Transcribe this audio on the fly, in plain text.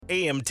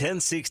AM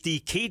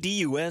 1060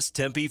 KDUS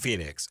Tempe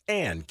Phoenix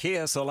and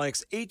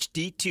KSLX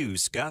HD2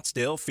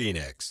 Scottsdale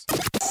Phoenix.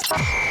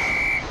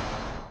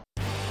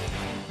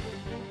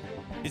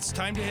 It's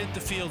time to hit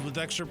the field with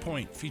Extra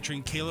Point,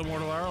 featuring Kayla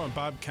Mortellaro and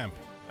Bob Kemp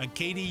on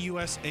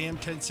KDUS AM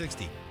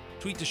 1060.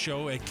 Tweet the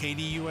show at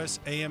KDUS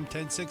AM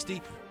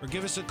 1060 or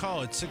give us a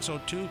call at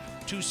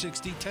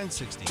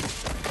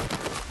 602-260-1060.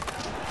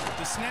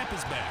 The snap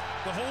is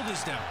back. The hold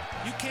is down.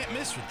 You can't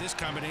miss with this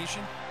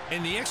combination.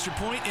 And the Extra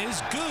Point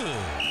is good.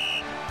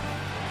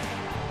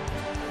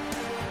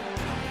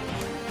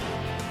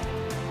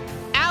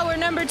 Hour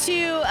number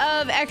 2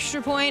 of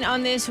Extra Point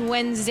on this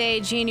Wednesday,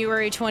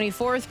 January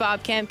 24th.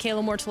 Bob Kemp,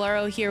 Kayla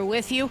Mortellaro here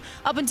with you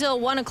up until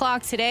 1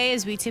 o'clock today,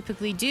 as we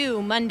typically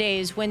do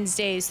Mondays,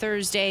 Wednesdays,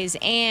 Thursdays,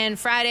 and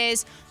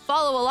Fridays.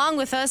 Follow along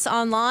with us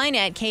online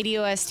at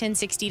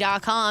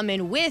KDOS1060.com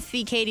and with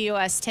the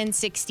KDOS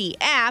 1060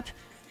 app.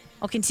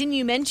 I'll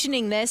continue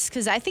mentioning this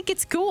because I think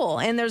it's cool,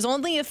 and there's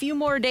only a few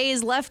more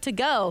days left to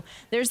go.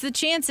 There's the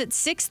chance at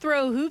 6th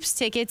Row Hoops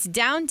tickets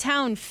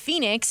downtown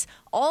Phoenix.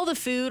 All the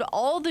food,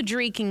 all the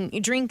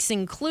drinks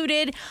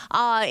included,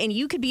 and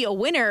you could be a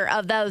winner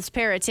of those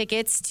pair of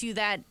tickets to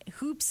that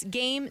Hoops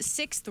game,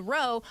 6th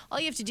Row. All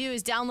you have to do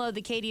is download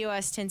the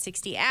KDOS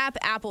 1060 app.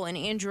 Apple and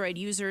Android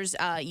users,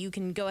 you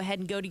can go ahead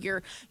and go to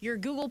your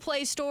Google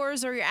Play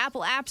stores or your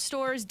Apple App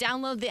stores,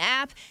 download the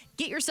app,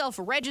 get yourself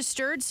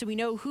registered so we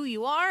know who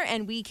you are,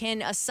 and we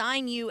can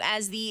assign you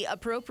as the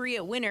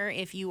appropriate winner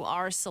if you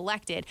are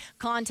selected.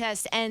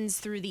 Contest ends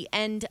through the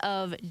end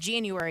of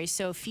January,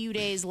 so a few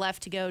days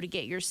left to go to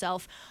get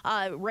yourself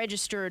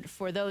registered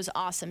for those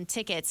awesome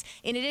tickets.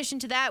 In addition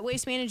to that,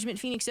 Waste Management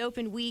Phoenix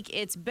Open Week,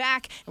 it's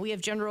back. We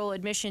have general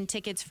admission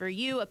tickets for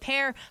you, a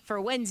pair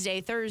for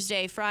Wednesday,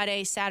 Thursday,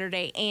 Friday,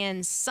 Saturday,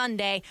 and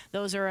Sunday.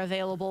 Those are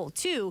available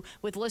too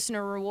with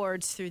listener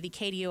rewards through the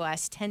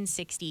KDOS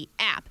 1060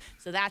 app.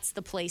 So that's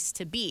the place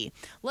to be.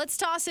 Let's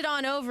toss it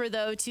on over,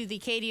 though, to the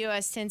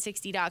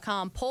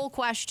KDOS1060.com poll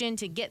question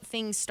to get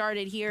things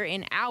started here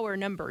in hour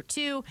number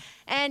 2.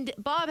 And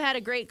Bob had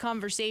a great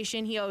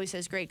conversation. He always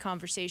has great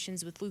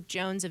conversations with Luke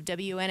Jones of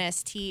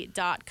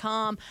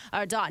WNST.com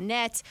or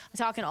 .net,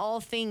 talking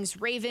all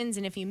things Ravens.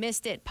 And if you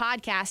missed it,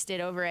 podcast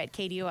it over at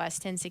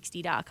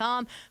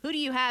KDOS1060.com. Who do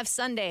you have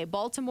Sunday?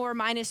 Baltimore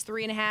minus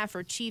 3.5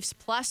 or Chiefs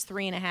plus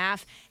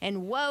 3.5?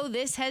 And whoa,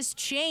 this has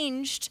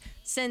changed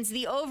since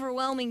the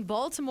overwhelming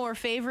Baltimore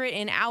favorite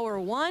in hour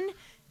 1.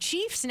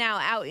 Chiefs now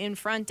out in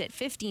front at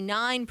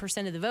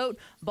 59% of the vote.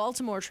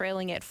 Baltimore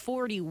trailing at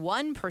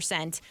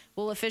 41%.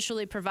 We'll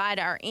officially provide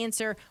our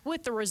answer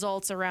with the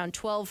results around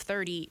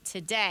 12:30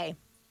 today.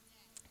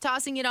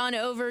 Tossing it on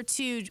over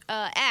to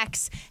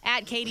X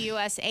at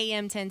KDOS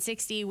AM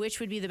 1060, which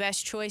would be the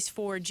best choice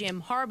for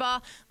Jim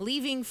Harbaugh,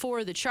 leaving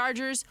for the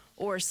Chargers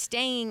or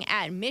staying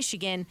at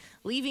Michigan?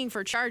 Leaving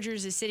for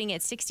Chargers is sitting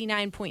at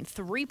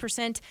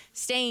 69.3%,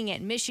 staying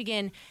at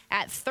Michigan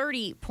at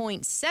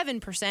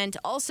 30.7%.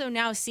 Also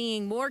now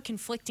seeing more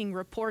conflicting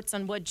reports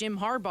on what Jim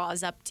Harbaugh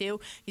is up to,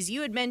 because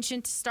you had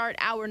mentioned to start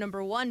hour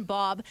number 1,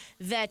 Bob,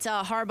 that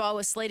Harbaugh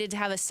was slated to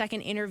have a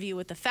second interview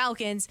with the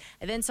Falcons.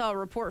 I then saw a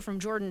report from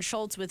Jordan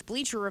Schultz with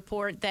Bleacher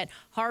Report that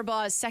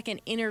Harbaugh's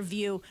second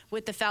interview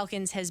with the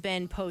Falcons has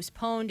been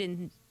postponed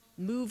and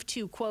moved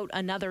to, quote,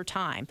 another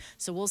time.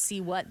 So we'll see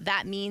what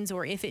that means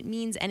or if it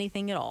means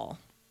anything at all.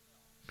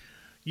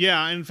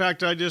 Yeah, in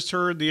fact, I just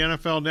heard the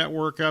NFL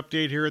Network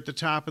update here at the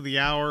top of the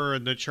hour,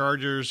 and the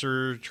Chargers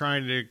are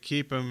trying to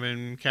keep him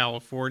in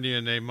California,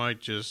 and they might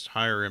just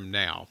hire him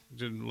now.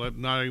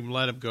 Not even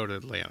let him go to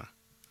Atlanta.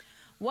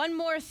 One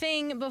more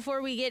thing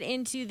before we get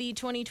into the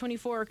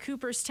 2024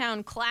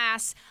 Cooperstown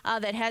class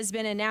that has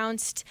been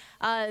announced.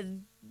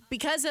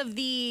 Because of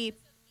the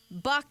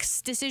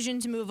Bucks'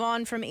 decision to move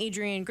on from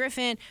Adrian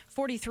Griffin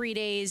 43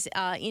 days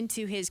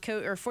into his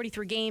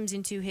 43 games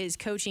into his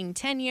coaching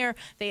tenure.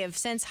 They have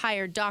since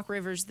hired Doc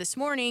Rivers this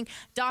morning.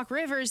 Doc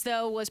Rivers,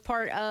 though, was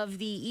part of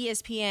the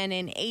ESPN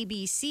and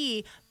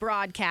ABC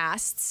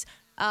broadcasts.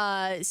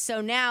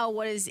 So now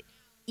what is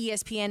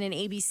ESPN and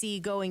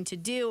ABC going to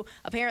do?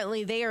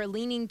 Apparently, they are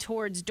leaning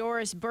towards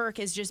Doris Burke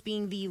as just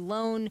being the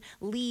lone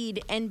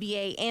lead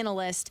NBA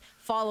analyst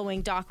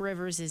following Doc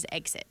Rivers'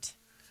 exit.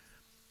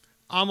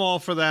 I'm all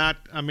for that.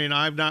 I mean,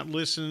 I've not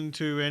listened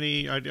to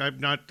any. I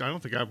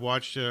don't think I've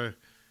watched a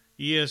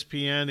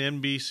ESPN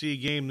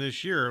NBC game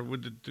this year.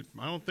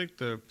 I don't think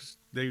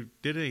they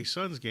did any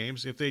Suns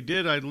games. If they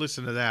did, I'd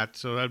listen to that.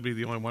 So that'd be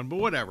the only one. But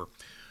whatever.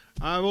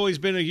 I've always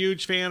been a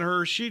huge fan of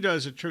her. She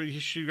got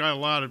a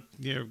lot of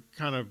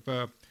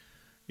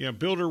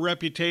build her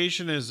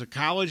reputation as a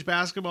college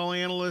basketball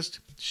analyst.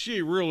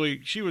 She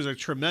was a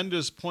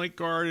tremendous point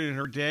guard in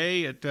her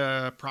day at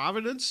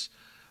Providence,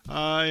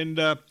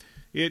 I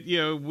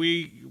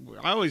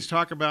always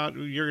talk about,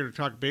 you're going to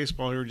talk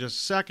baseball here in just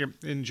a second,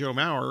 and Joe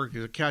Mauer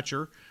is a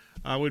catcher.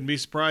 I wouldn't be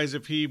surprised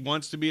if he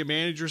wants to be a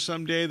manager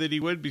someday, that he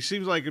would be.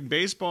 Seems like in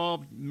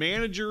baseball,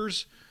 many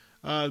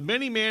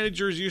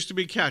managers used to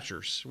be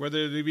catchers,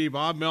 whether they be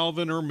Bob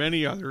Melvin or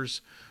many others.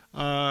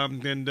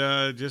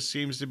 Just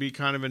seems to be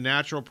kind of a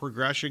natural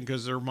progression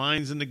because their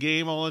mind's in the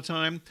game all the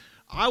time.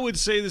 I would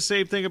say the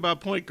same thing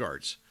about point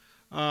guards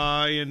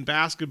in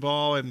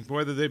basketball, and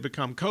whether they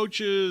become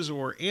coaches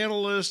or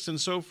analysts and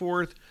so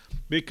forth,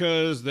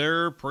 because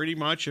they're pretty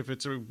much, if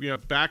it's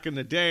back in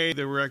the day,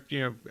 they were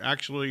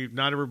actually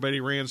not everybody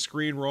ran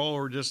screen roll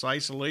or just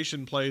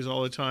isolation plays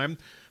all the time.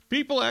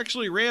 People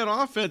actually ran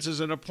offenses,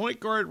 and a point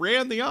guard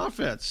ran the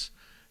offense.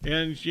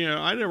 And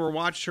I never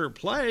watched her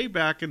play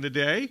back in the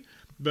day,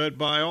 but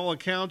by all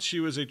accounts, she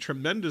was a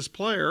tremendous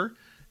player.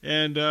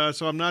 And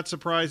so I'm not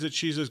surprised that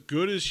she's as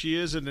good as she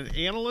is as an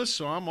analyst,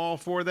 so I'm all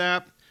for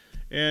that.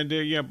 And,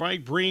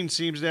 Mike Breen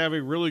seems to have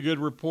a really good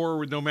rapport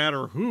with no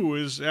matter who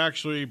is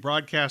actually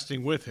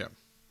broadcasting with him.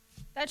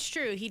 That's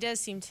true. He does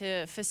seem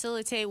to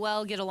facilitate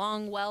well, get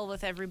along well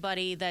with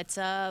everybody that's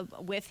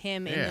with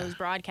him in those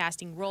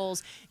broadcasting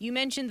roles. You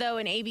mentioned, though,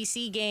 an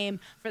ABC game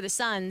for the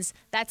Suns.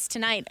 That's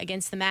tonight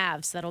against the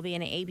Mavs. That'll be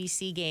an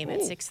ABC game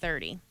at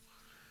 6:30.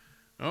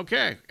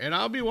 Okay, and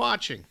I'll be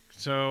watching,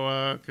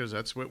 so because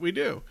that's what we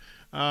do.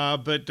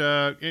 But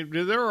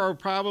there are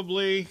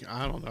probably,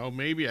 I don't know,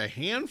 maybe a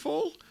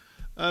handful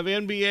of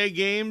NBA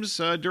games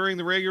during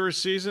the regular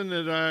season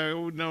that I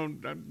would know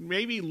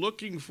maybe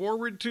looking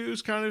forward to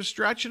is kind of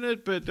stretching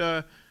it, but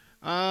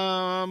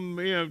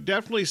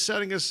definitely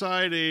setting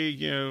aside a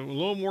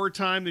little more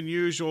time than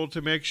usual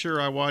to make sure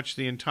I watch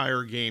the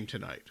entire game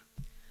tonight.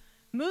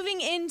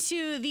 Moving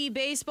into the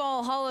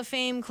Baseball Hall of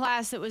Fame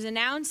class that was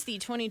announced, the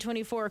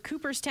 2024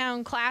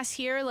 Cooperstown class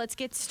here. Let's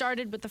get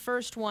started with the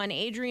first one,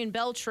 Adrian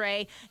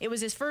Beltre. It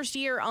was his first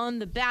year on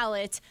the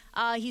ballot.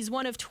 He's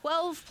one of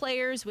 12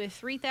 players with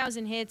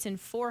 3,000 hits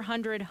and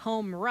 400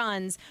 home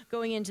runs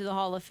going into the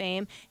Hall of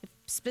Fame.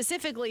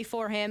 Specifically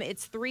for him,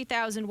 it's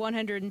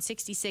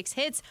 3,166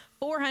 hits,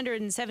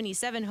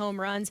 477 home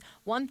runs,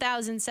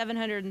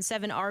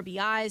 1,707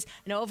 RBIs,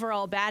 an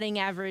overall batting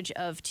average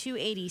of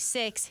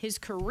 .286. His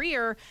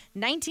career,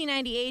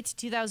 1998 to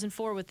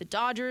 2004 with the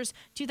Dodgers,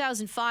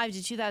 2005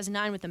 to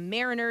 2009 with the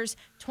Mariners,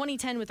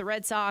 2010 with the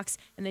Red Sox,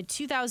 and then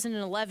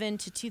 2011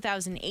 to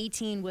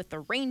 2018 with the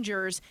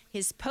Rangers.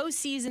 His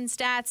postseason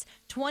stats,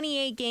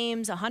 28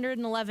 games,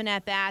 111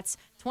 at-bats,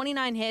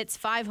 29 hits,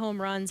 5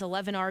 home runs,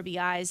 11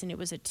 RBIs, and it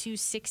was a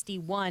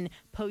 .261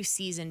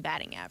 postseason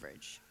batting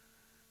average.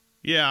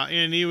 Yeah,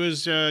 and he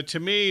was, to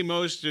me,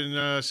 most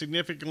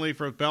significantly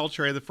for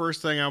Beltre, the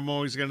first thing I'm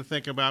always going to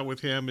think about with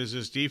him is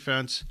his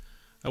defense,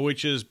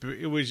 which was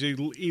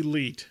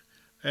elite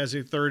as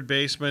a third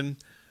baseman.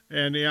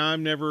 And I've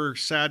never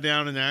sat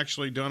down and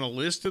actually done a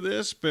list of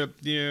this, but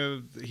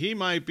he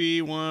might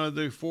be one of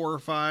the 4 or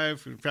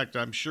 5. In fact,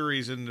 I'm sure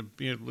he's in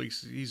the at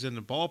least he's in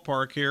the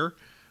ballpark here.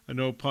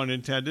 No pun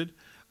intended.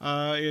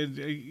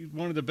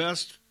 One of the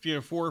best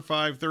 4 or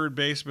 5 third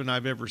basemen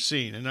I've ever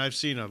seen. And I've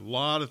seen a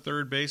lot of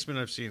third basemen.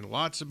 I've seen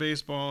lots of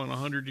baseball in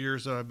 100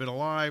 years that I've been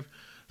alive.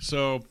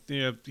 So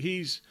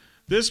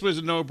this was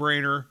a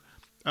no-brainer.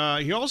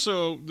 He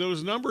also,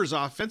 those numbers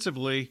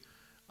offensively,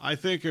 I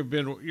think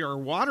are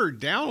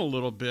watered down a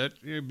little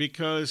bit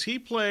because he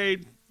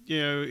played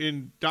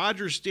in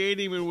Dodger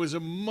Stadium. It was a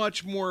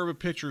much more of a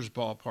pitcher's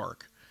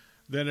ballpark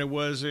than it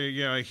was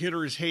a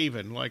hitter's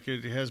haven like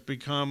it has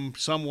become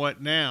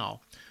somewhat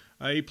now.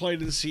 He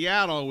played in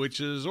Seattle, which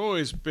has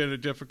always been a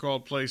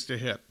difficult place to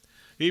hit.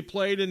 He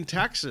played in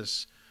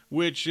Texas,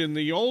 which in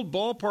the old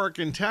ballpark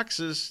in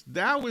Texas,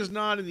 that was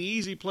not an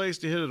easy place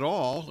to hit at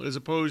all, as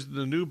opposed to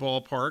the new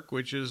ballpark,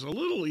 which is a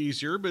little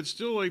easier, but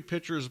still a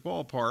pitcher's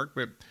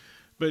ballpark.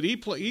 But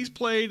he's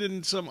played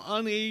in some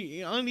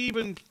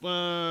uneven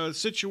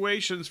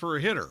situations for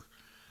a hitter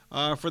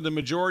for the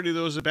majority of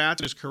those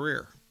at-bats in his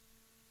career.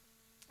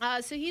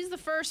 So he's the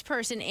first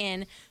person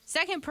in.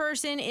 Second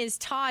person is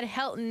Todd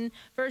Helton,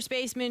 first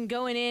baseman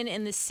going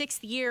in the 6th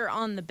year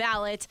on the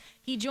ballot.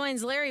 He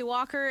joins Larry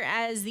Walker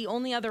as the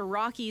only other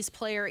Rockies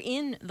player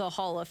in the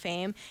Hall of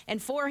Fame. And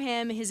for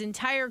him, his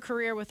entire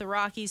career with the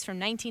Rockies from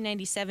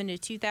 1997 to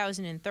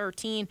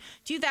 2013,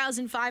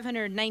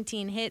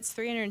 2,519 hits,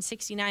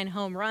 369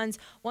 home runs,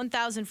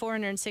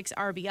 1,406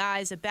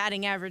 RBIs, a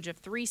batting average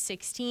of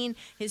 .316.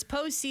 His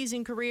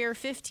postseason career,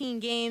 15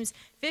 games,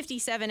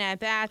 57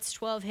 at-bats,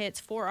 12 hits,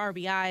 4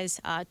 RBIs,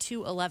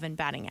 .211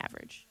 batting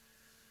average.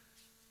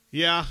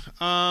 Yeah,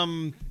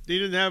 he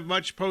didn't have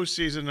much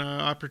postseason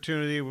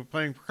opportunity with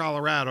playing for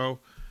Colorado.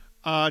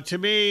 To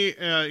me,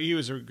 he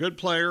was a good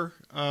player,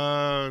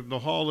 the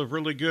Hall of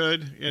really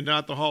good and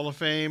not the Hall of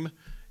Fame,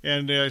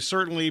 and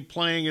certainly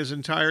playing his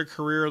entire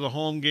career, the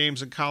home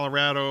games in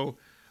Colorado,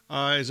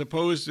 as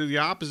opposed to the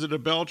opposite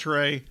of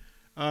Beltre,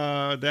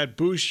 that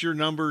boosts your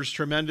numbers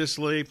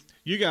tremendously.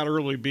 You got to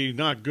really be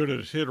not good at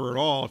a hitter at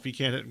all if you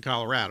can't hit in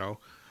Colorado.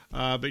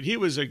 But he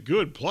was a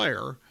good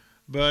player,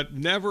 but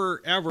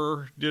never,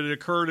 ever did it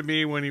occur to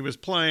me when he was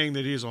playing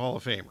that he's a Hall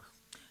of Famer.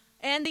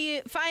 And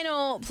the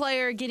final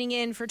player getting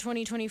in for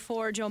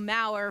 2024, Joe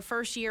Mauer,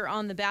 first year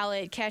on the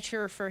ballot,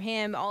 catcher for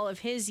him, all of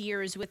his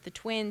years with the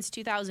Twins,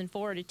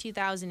 2004 to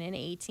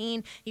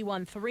 2018. He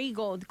won 3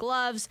 Gold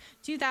Gloves,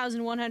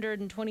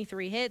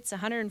 2,123 hits,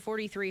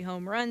 143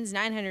 home runs,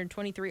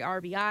 923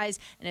 RBIs,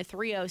 and a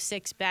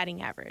 .306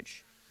 batting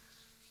average.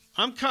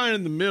 I'm kind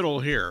of in the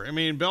middle here. I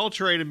mean,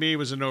 Beltre to me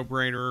was a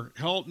no-brainer.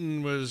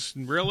 Helton was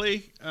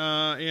really,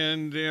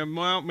 and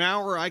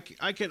Maurer, I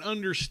can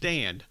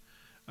understand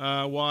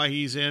why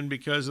he's in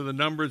because of the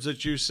numbers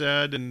that you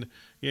said, and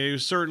he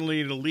was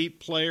certainly an elite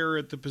player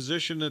at the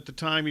position at the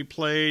time he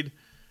played.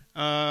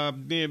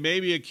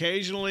 Maybe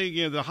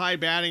occasionally, the high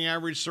batting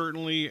average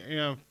certainly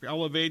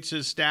elevates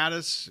his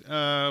status,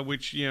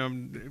 which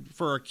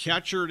for a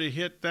catcher to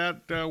hit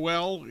that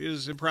well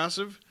is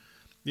impressive.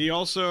 He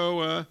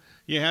also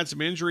had some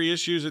injury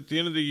issues at the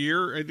end of the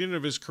year, at the end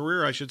of his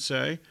career, I should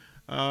say,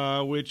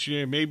 which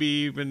maybe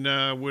even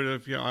would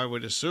have, I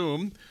would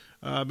assume,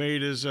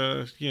 made his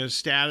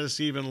status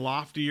even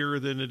loftier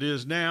than it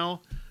is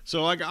now.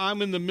 So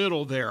I'm in the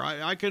middle there.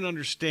 I can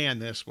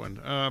understand this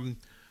one.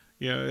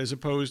 As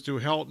opposed to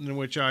Helton, in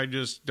which I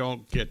just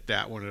don't get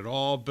that one at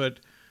all. But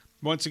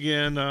once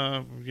again,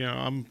 I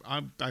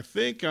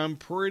think I'm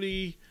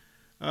pretty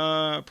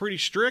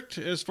strict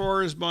as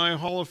far as my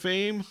Hall of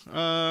Fame.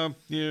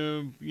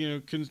 Who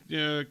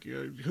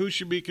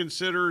should be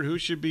considered, who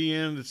should be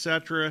in,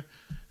 etc.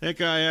 I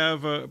think I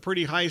have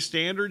pretty high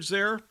standards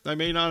there. I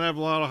may not have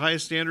a lot of high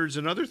standards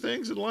in other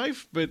things in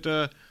life, but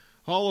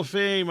Hall of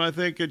Fame, I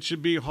think it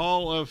should be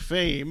Hall of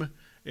Fame.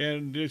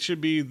 And it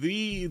should be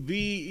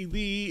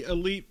the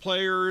elite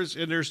players,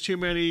 and there's too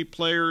many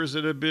players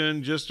that have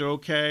been just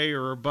okay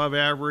or above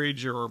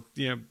average, or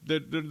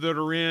that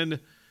are in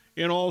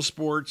all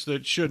sports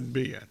that shouldn't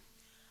be in.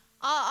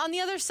 On the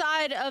other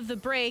side of the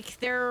break,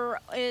 there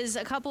is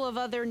a couple of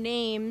other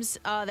names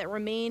that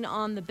remain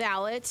on the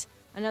ballot.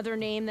 Another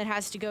name that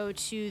has to go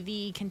to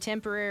the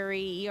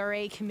contemporary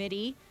ERA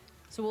committee.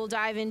 So we'll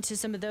dive into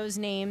some of those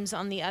names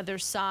on the other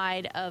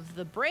side of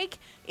the break.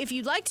 If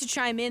you'd like to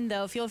chime in,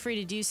 though, feel free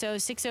to do so.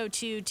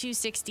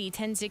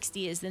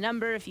 602-260-1060 is the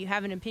number. If you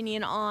have an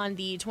opinion on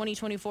the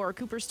 2024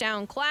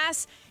 Cooperstown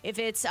class, if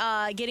it's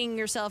getting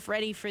yourself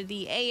ready for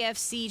the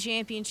AFC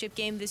Championship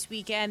game this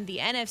weekend, the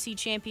NFC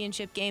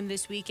Championship game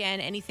this weekend,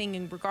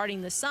 anything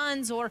regarding the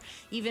Suns, or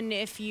even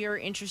if you're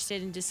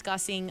interested in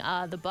discussing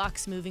the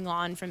Bucks moving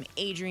on from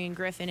Adrian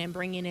Griffin and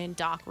bringing in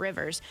Doc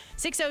Rivers.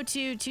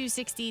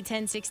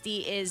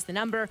 602-260-1060 is the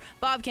number.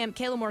 Bob Kemp,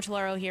 Kayla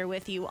Mortellaro here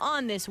with you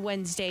on this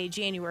Wednesday,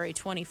 January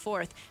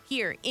 24th,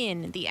 here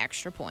in the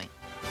Extra Point.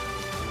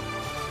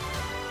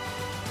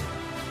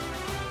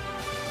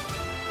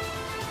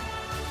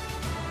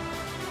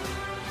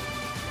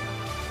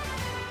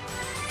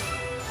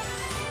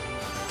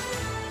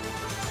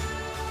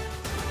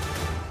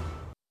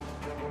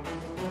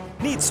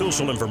 Need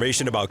social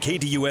information about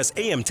KDUS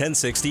AM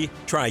 1060?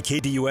 Try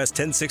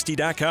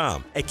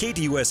KDUS1060.com, at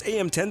KDUS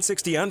AM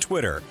 1060 on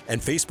Twitter,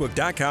 and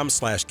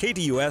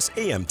Facebook.com/KDUS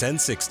AM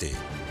 1060.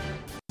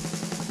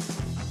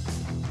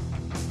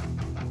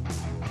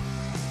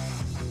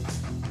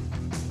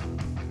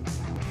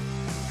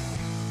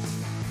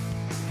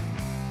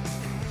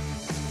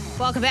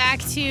 Welcome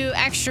back to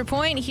Extra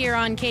Point here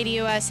on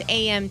KDUS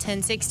AM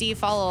 1060.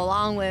 Follow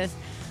along with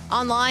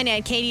online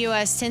at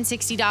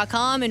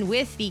KDUS1060.com and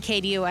with the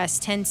KDUS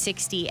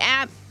 1060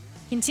 app.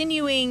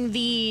 Continuing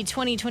the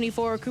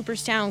 2024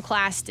 Cooperstown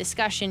class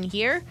discussion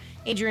here,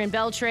 Adrian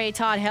Beltre,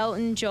 Todd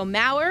Helton, Joe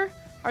Maurer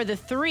are the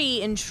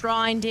three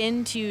enshrined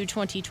into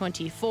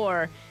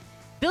 2024.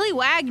 Billy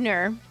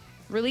Wagner,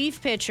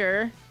 relief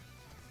pitcher,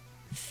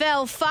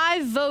 fell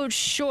 5 votes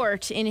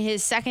short in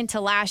his second to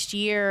last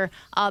year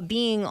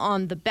being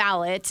on the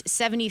ballot.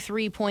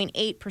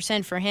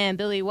 73.8% for him.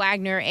 Billy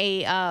Wagner,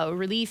 a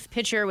relief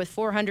pitcher with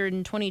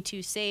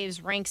 422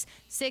 saves, ranks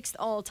 6th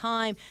all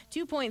time.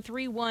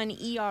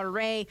 2.31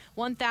 ERA,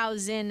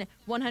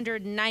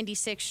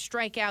 1,196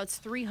 strikeouts,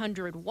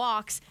 300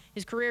 walks.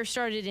 His career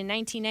started in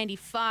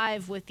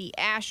 1995 with the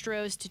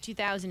Astros to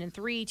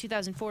 2003,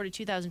 2004 to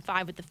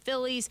 2005 with the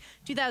Phillies,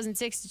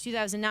 2006 to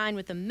 2009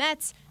 with the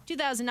Mets,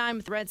 2009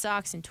 with the Red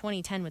Sox, and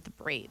 2010 with the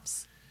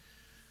Braves.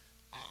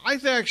 I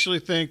actually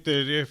think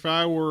that if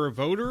I were a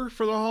voter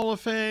for the Hall of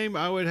Fame,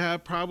 I would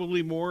have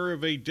probably more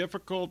of a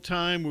difficult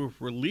time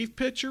with relief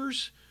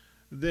pitchers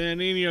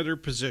than any other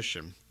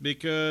position,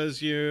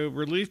 because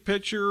relief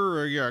pitcher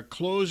or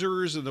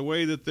closers and the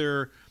way that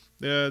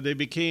they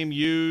became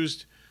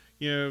used,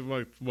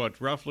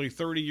 roughly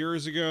 30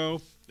 years ago,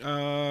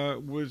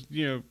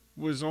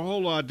 was a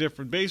whole lot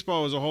different.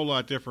 Baseball was a whole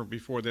lot different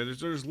before that.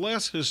 There's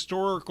less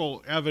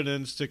historical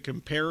evidence to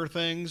compare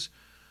things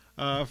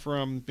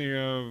from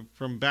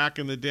back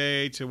in the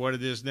day to what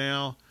it is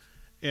now.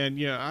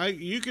 And I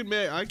can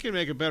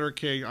make a better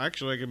case.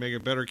 Actually, I can make a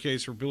better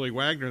case for Billy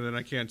Wagner than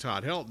I can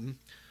Todd Helton.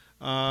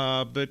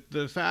 But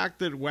the fact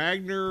that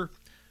Wagner,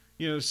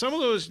 some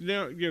of those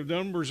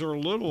numbers are a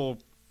little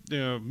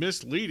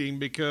misleading,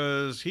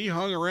 because he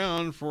hung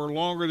around for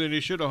longer than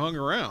he should have hung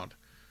around.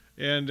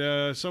 And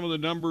some of the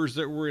numbers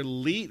that were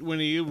elite when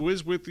he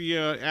was with the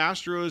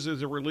Astros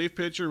as a relief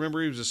pitcher.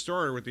 Remember, he was a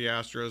starter with the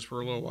Astros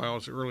for a little while.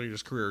 It's early in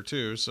his career,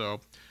 too.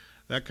 So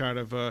that kind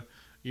of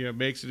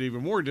makes it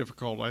even more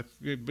difficult. But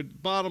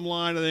bottom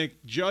line, I think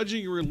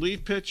judging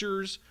relief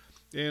pitchers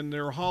and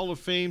their Hall of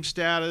Fame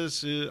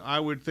status, I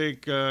would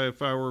think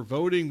if I were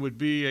voting, would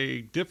be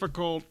a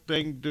difficult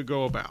thing to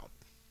go about.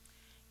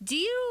 Do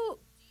you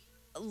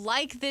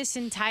like this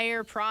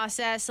entire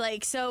process?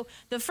 So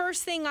the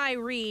first thing I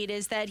read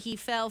is that he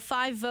fell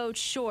 5 votes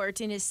short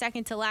in his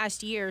second to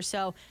last year.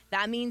 So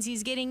that means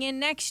he's getting in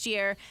next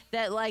year.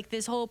 That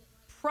this whole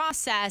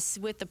process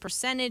with the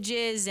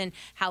percentages and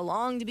how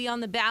long to be on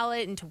the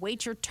ballot and to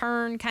wait your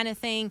turn kind of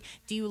thing.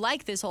 Do you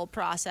like this whole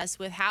process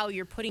with how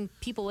you're putting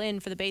people in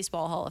for the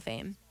Baseball Hall of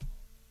Fame?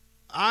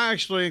 I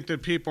actually think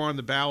that people are on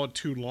the ballot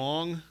too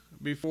long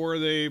before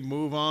they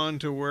move on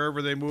to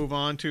wherever they move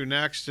on to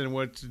next. And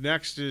what's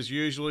next has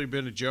usually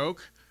been a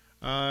joke.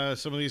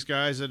 Some of these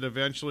guys that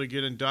eventually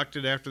get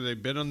inducted after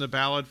they've been on the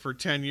ballot for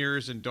 10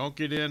 years and don't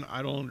get in,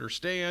 I don't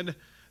understand.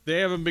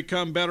 They haven't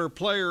become better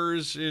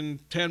players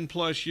in 10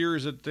 plus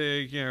years that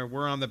they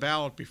were on the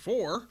ballot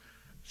before.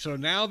 So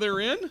now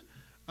they're in.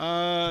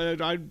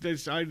 I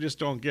just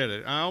don't get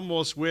it. I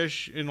almost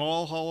wish in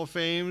all Hall of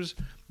Fames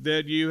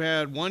that you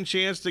had one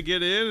chance to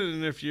get in,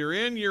 and if you're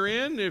in, you're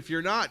in. If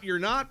you're not, you're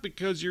not,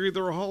 because you're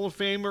either a Hall of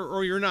Famer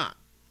or you're not.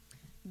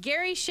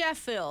 Gary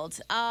Sheffield,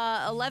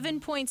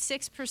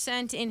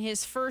 11.6% in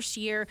his first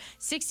year,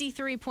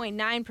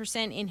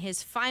 63.9% in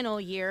his final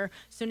year.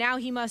 So now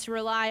he must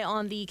rely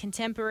on the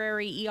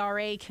contemporary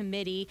ERA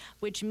committee,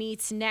 which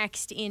meets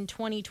next in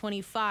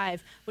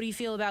 2025. What do you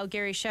feel about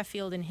Gary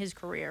Sheffield and his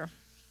career?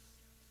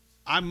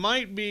 I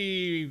might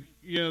be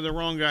the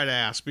wrong guy to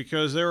ask,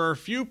 because there are a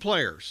few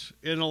players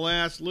in the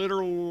last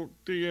literal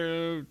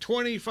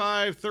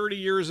 25, 30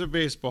 years of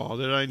baseball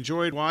that I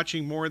enjoyed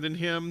watching more than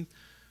him.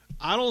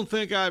 I don't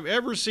think I've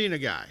ever seen a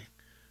guy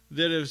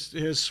that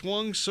has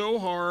swung so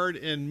hard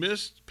and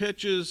missed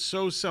pitches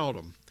so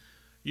seldom.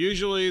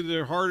 Usually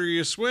the harder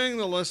you swing,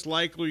 the less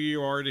likely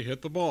you are to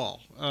hit the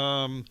ball.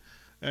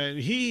 And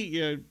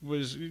he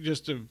was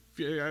just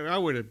I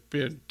would have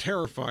been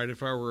terrified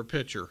if I were a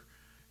pitcher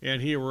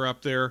and he were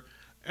up there.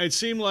 It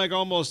seemed like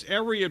almost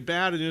every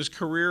at-bat in his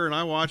career, and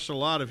I watched a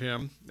lot of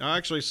him. I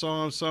actually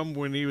saw him some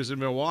when he was in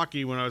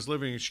Milwaukee when I was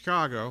living in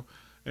Chicago,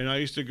 and I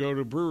used to go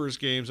to Brewers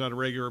games on a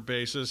regular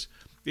basis.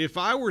 If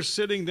I were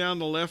sitting down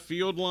the left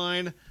field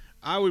line,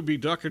 I would be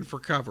ducking for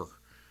cover.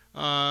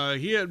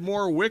 He had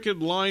more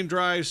wicked line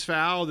drives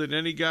foul than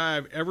any guy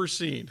I've ever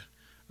seen.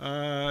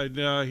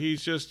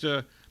 He's just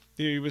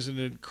he was an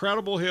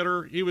incredible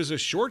hitter. He was a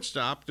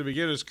shortstop to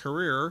begin his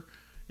career,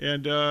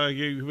 and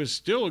he was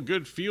still a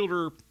good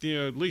fielder.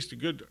 At least a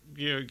good.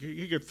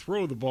 He could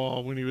throw the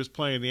ball when he was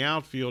playing the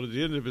outfield at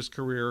the end of his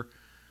career.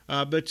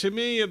 But to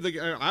me,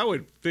 I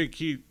would think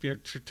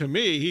to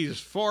me, he's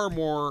far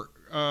more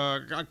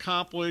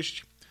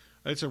accomplished.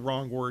 That's a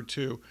wrong word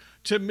too.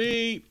 To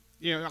me,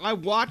 I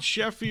watched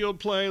Sheffield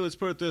play. Let's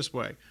put it this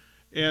way,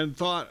 and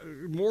thought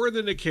more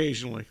than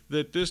occasionally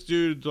that this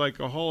dude's like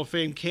a Hall of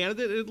Fame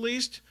candidate at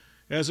least,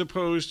 as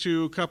opposed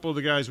to a couple of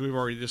the guys we've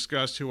already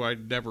discussed who I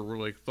never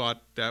really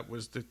thought that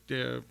was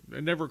it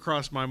never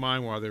crossed my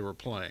mind while they were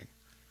playing.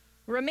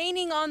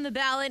 Remaining on the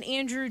ballot,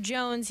 Andrew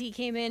Jones, he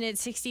came in at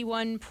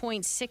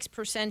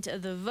 61.6%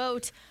 of the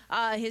vote.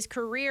 His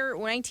career,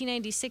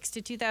 1996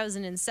 to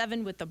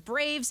 2007 with the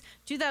Braves,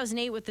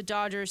 2008 with the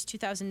Dodgers,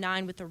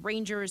 2009 with the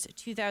Rangers,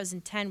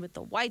 2010 with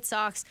the White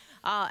Sox.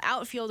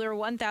 Outfielder,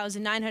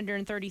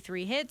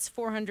 1,933 hits,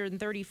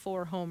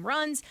 434 home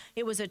runs.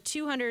 It was a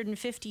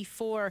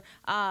 254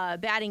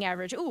 batting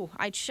average. Ooh,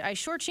 I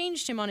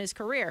shortchanged him on his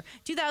career.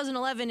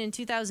 2011 and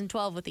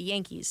 2012 with the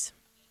Yankees.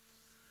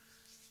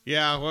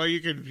 Yeah, well,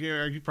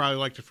 you'd probably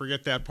like to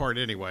forget that part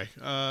anyway.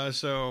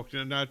 So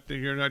you're not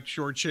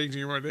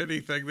shortchanging on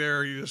anything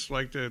there. You just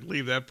like to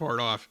leave that part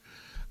off.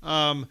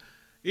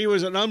 He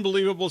was an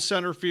unbelievable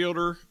center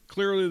fielder,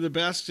 clearly the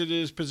best at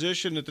his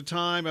position at the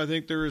time. I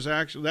think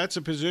that's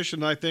a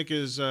position I think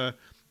is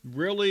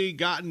really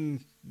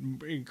gotten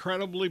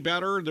incredibly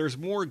better. There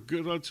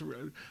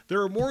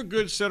are more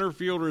good center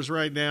fielders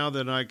right now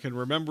than I can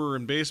remember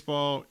in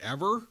baseball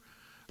ever.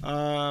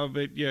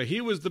 But yeah,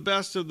 he was the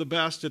best of the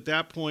best at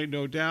that point,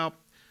 no doubt.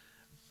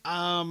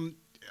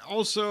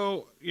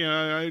 Also,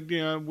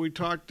 we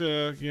talked,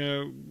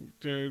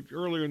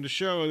 earlier in the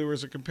show, there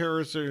was a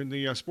comparison in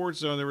the Sports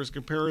Zone. There was a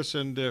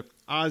comparison to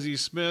Ozzie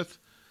Smith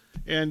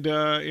and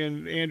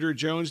Andrew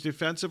Jones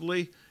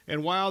defensively.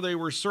 And while they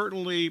were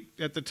certainly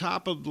at the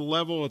top of the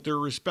level at their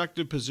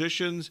respective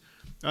positions,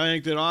 I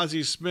think that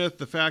Ozzie Smith,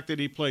 the fact that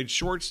he played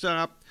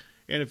shortstop,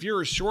 and if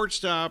you're a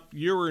shortstop,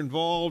 you're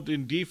involved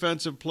in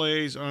defensive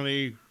plays on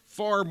a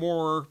far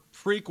more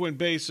frequent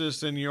basis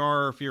than you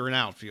are if you're an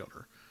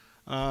outfielder.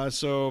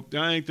 So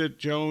I think that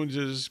Jones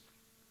is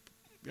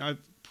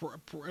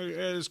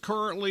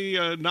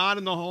currently not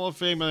in the Hall of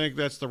Fame. I think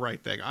that's the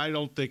right thing. I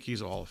don't think he's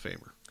a Hall of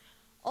Famer.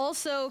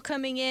 Also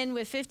coming in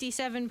with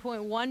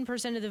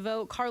 57.1% of the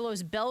vote,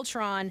 Carlos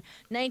Beltran,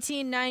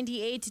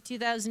 1998 to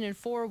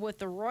 2004 with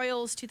the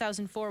Royals,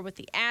 2004 with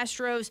the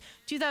Astros,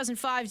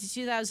 2005 to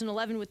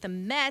 2011 with the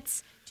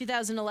Mets,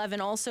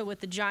 2011 also with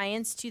the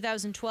Giants,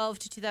 2012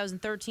 to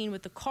 2013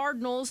 with the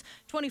Cardinals,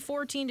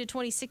 2014 to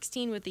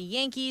 2016 with the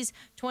Yankees,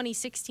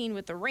 2016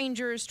 with the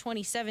Rangers,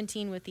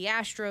 2017 with the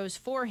Astros.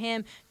 For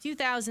him,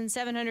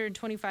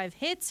 2,725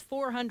 hits,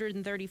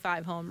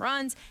 435 home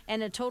runs,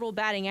 and a total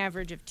batting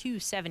average of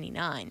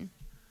 .279.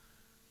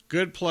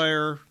 Good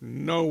player,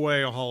 no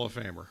way a Hall of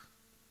Famer.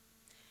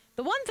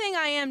 The one thing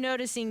I am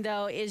noticing,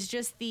 though, is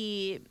just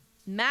the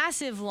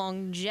massive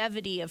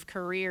longevity of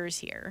careers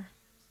here.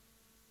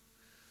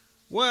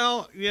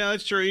 Well, yeah,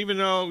 that's true. Even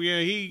though,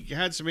 he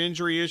had some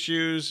injury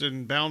issues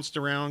and bounced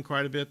around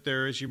quite a bit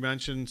there, as you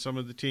mentioned, some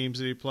of the teams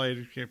that he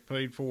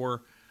played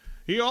for.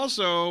 He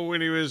also,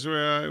 when he was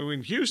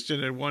in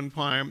Houston at one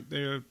time,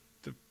 the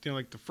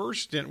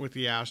first stint with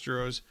the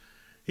Astros,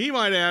 he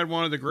might add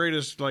one of the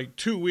greatest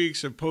 2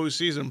 weeks of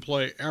postseason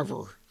play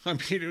ever. I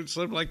mean, it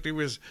seemed like he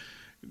was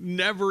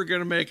never going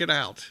to make it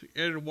out.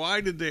 And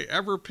why did they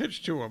ever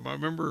pitch to him? I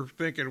remember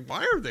thinking,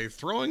 why are they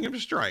throwing him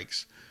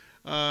strikes?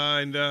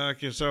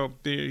 So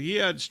he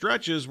had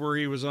stretches where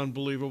he was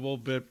unbelievable,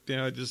 but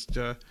I just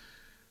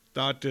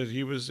thought that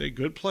he was a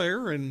good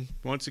player, and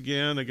once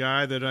again, a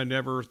guy that I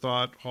never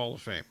thought Hall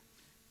of Fame.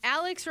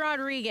 Alex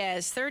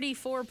Rodriguez,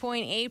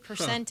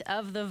 34.8%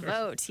 of the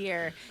vote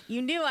here.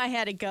 You knew I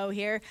had to go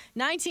here.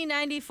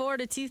 1994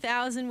 to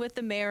 2000 with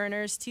the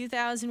Mariners,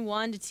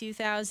 2001 to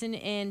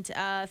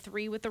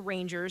 2003 with the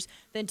Rangers,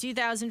 then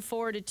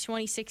 2004 to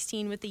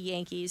 2016 with the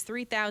Yankees,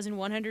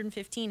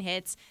 3,115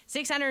 hits,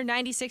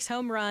 696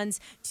 home runs,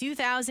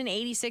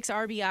 2,086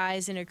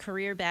 RBIs, and a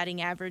career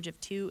batting average of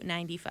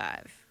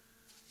 .295.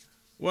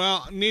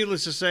 Well,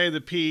 needless to say, the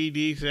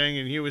PED thing,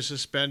 and he was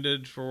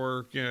suspended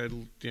for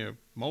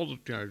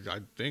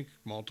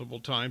multiple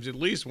times, at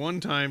least one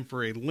time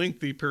for a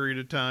lengthy period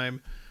of time.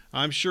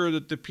 I'm sure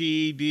that the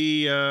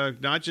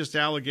PED, not just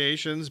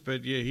allegations,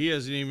 but he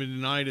hasn't even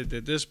denied it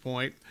at this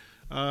point.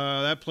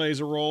 That plays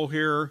a role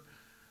here.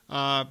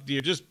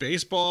 Just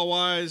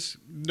baseball-wise,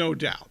 no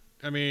doubt.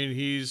 I mean,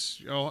 he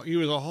was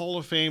a Hall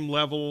of Fame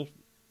level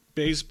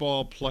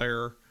baseball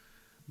player.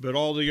 But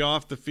all the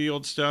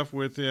off-the-field stuff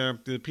with the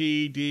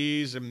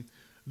PEDs, and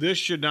this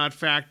should not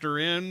factor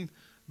in.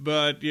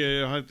 But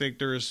I think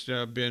there's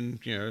been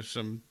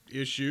some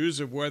issues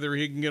of whether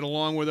he can get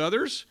along with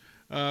others,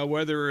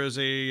 whether as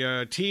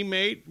a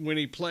teammate when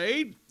he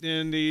played,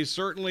 and he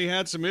certainly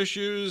had some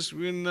issues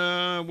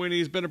when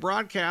he's been a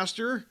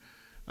broadcaster.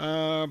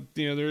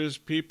 There's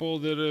people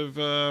that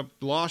have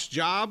lost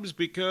jobs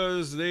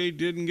because they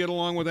didn't get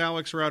along with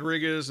Alex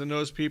Rodriguez, and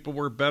those people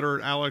were better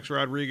at Alex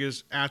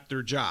Rodriguez at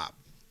their job.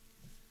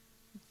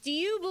 Do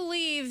you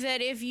believe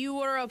that if you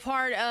were a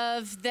part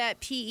of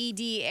that PED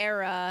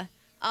era,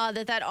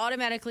 that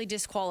automatically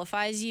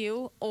disqualifies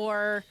you,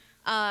 or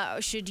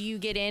should you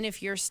get in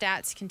if your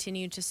stats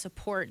continue to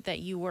support that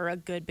you were a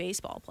good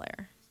baseball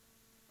player?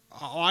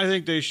 I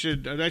think they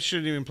should. That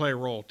shouldn't even play a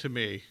role to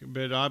me,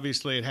 but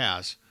obviously it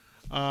has.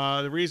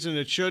 The reason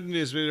it shouldn't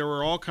is there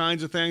were all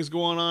kinds of things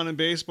going on in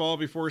baseball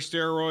before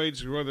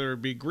steroids, whether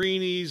it be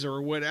greenies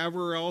or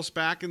whatever else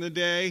back in the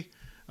day.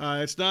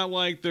 It's not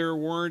like there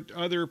weren't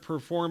other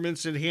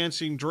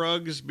performance-enhancing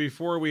drugs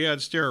before we had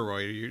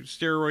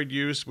steroid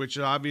use, which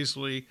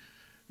obviously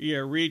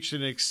reached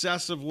an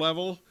excessive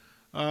level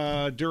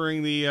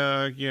during the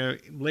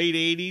late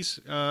 80s,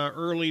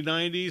 early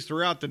 90s,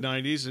 throughout the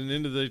 90s and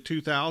into the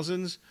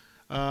 2000s.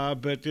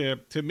 But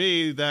to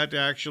me, that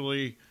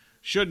actually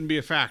shouldn't be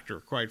a factor,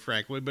 quite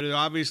frankly. But it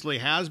obviously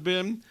has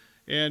been,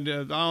 and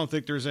I don't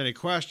think there's any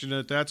question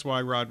that that's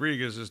why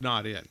Rodriguez is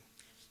not in.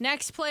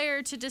 Next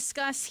player to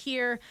discuss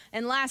here,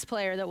 and last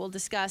player that we'll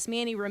discuss,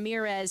 Manny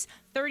Ramirez,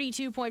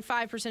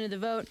 32.5% of the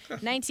vote,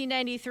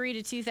 1993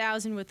 to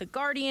 2000 with the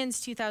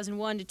Guardians,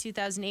 2001 to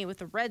 2008 with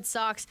the Red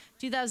Sox,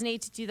 2008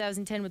 to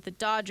 2010 with the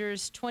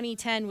Dodgers,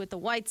 2010 with the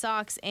White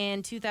Sox,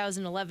 and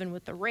 2011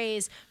 with the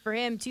Rays. For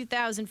him,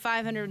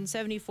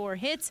 2,574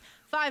 hits,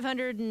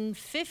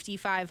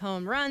 555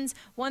 home runs,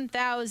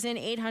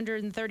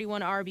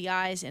 1,831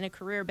 RBIs, and a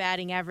career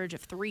batting average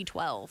of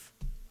 .312.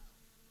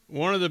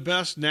 One of the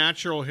best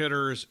natural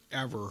hitters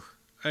ever,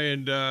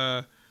 and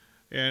I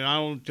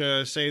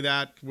don't say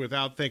that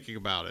without thinking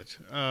about it.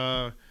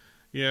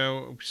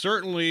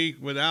 Certainly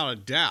without a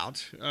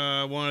doubt,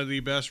 one of the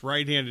best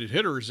right-handed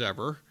hitters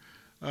ever.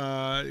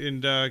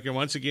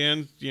 Once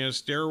again,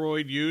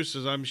 steroid use,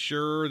 as I'm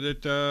sure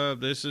that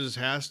this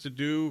has to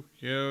do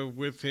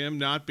with him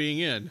not being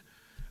in.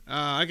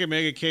 I can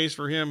make a case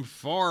for him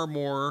far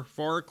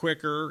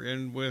quicker,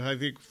 and with I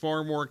think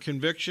far more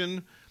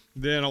conviction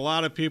than a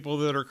lot of people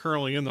that are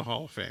currently in the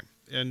Hall of Fame.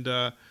 And,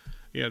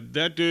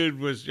 that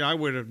dude I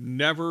would have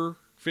never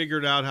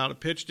figured out how to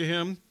pitch to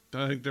him.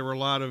 I think there were a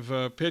lot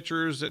of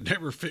pitchers that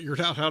never figured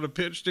out how to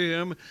pitch to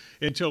him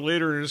until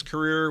later in his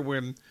career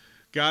when,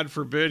 God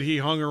forbid, he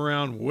hung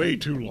around way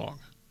too long.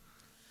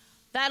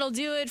 That'll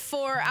do it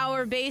for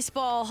our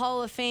Baseball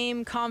Hall of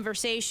Fame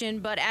conversation.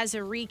 But as a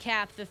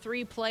recap, the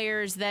three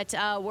players that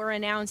were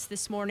announced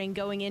this morning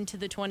going into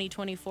the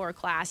 2024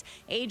 class,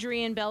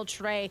 Adrian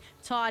Beltre,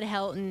 Todd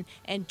Helton,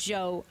 and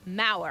Joe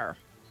Mauer.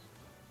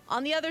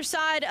 On the other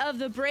side of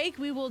the break,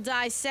 we will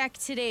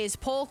dissect today's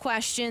poll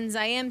questions.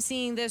 I am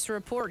seeing this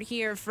report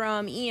here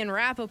from Ian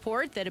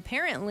Rappaport that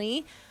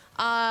apparently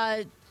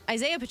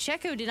Isaiah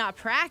Pacheco did not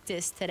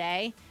practice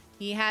today.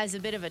 He has a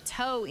bit of a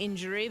toe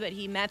injury, but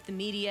he met the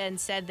media and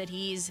said that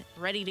he's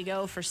ready to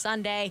go for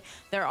Sunday.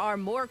 There are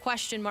more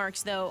question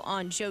marks, though,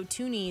 on Joe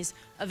Thuney's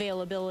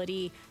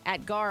availability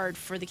at guard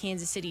for the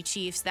Kansas City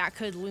Chiefs. That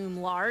could loom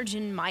large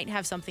and might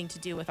have something to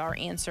do with our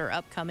answer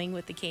upcoming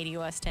with the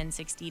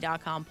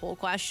KDUS1060.com poll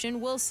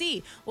question. We'll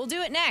see. We'll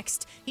do it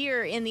next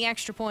here in the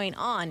Extra Point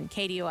on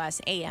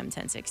KDUS AM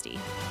 1060.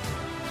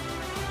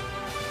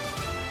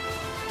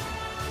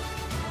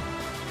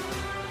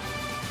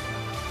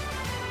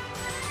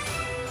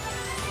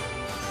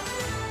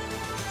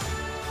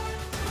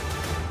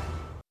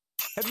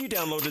 Have you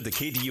downloaded the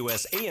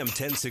KDUS AM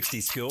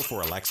 1060 skill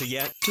for Alexa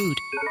yet? Food.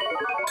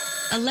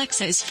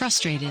 Alexa is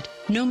frustrated.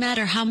 No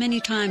matter how many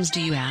times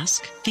do you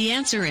ask, the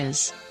answer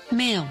is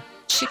mail,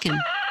 chicken.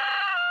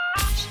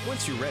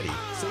 Once you're ready,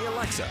 say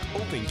Alexa,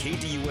 open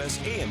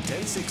KDUS AM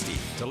 1060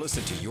 to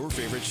listen to your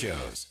favorite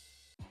shows.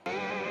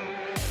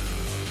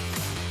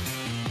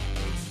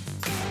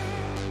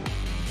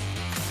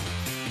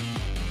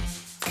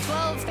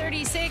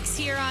 12:36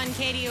 here on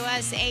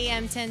KDUS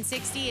AM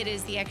 1060. It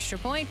is the Extra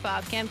Point.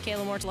 Bob Kemp,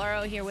 Kayla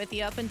Mortellaro here with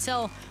you up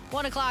until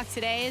 1 o'clock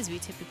today, as we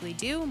typically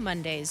do,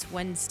 Mondays,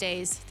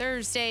 Wednesdays,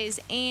 Thursdays,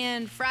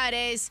 and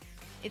Fridays.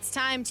 It's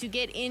time to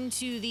get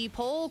into the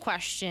poll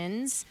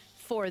questions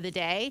for the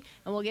day,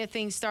 and we'll get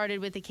things started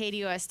with the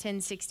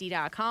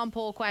KDUS1060.com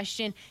poll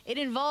question. It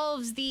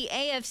involves the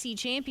AFC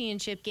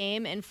Championship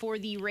game, and for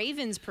the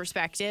Ravens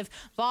perspective,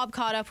 Bob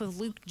caught up with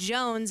Luke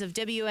Jones of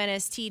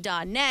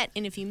WNST.net,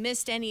 and if you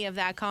missed any of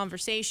that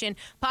conversation,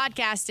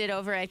 podcast it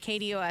over at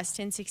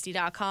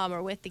KDUS1060.com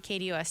or with the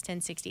KDUS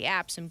 1060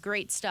 app. Some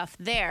great stuff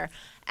there.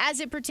 As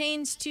it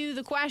pertains to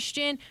the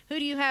question, who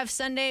do you have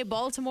Sunday,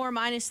 Baltimore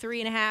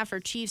 -3.5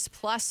 or Chiefs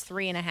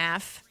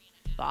 +3.5?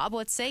 Bob,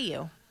 what say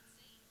you?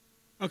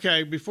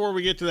 Okay, before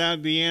we get to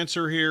that, the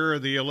answer here,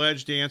 the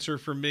alleged answer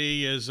for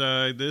me is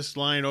this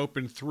line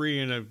opened 3,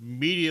 and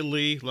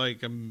immediately,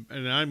 and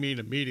I mean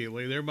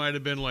immediately, there might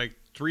have been like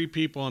 3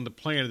 people on the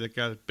planet that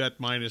got bet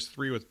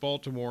 -3 with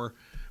Baltimore,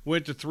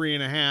 went to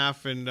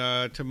 3.5, and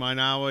to my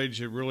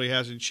knowledge, it really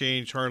hasn't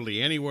changed hardly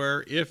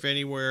anywhere, if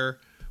anywhere,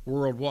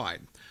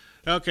 worldwide.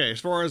 Okay, as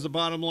far as the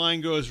bottom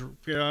line goes,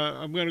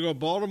 I'm going to go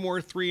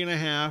Baltimore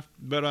 3.5,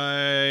 but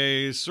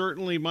I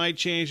certainly might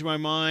change my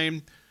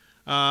mind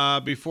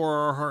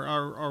before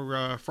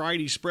our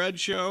Friday spread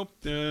show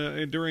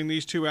during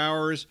these 2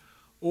 hours,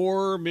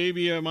 or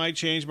maybe I might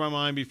change my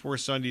mind before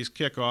Sunday's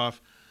kickoff.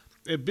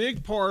 A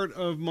big part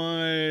of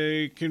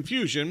my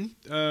confusion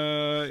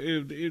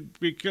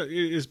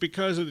is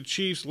because of the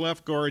Chiefs'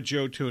 left guard,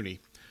 Joe Thuney,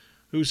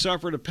 who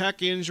suffered a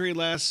pec injury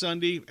last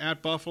Sunday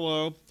at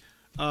Buffalo.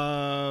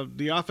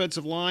 The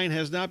offensive line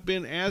has not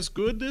been as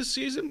good this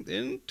season,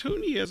 and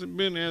Thuney hasn't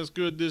been as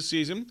good this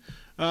season.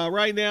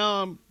 Right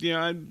now,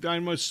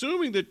 I'm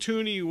assuming that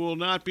Thuney will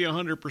not be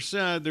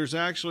 100%. There's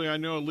actually, I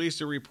know at least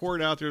a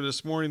report out there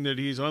this morning that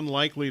he's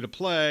unlikely to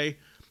play.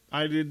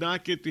 I did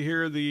not get to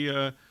hear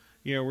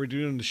we're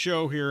doing the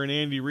show here, and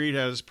Andy Reid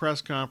had his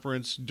press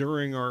conference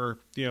during our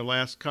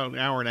last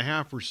hour and a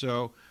half or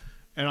so,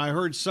 and I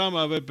heard some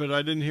of it, but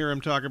I didn't hear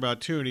him talk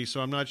about Thuney,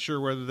 so I'm not sure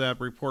whether that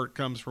report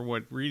comes from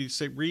what Reid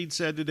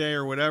said today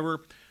or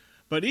whatever.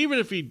 But even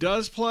if he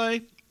does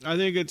play, I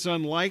think it's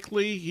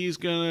unlikely he's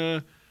going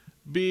to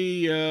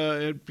be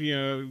a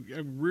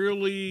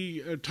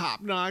really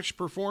top-notch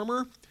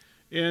performer.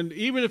 And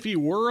even if he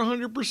were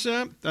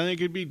 100%, I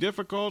think it'd be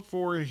difficult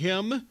for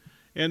him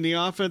and the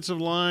offensive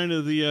line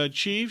of the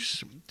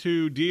Chiefs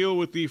to deal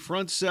with the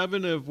front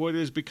seven of what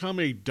has become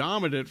a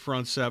dominant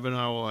front seven,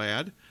 I will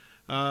add,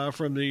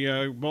 from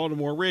the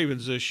Baltimore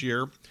Ravens this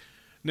year.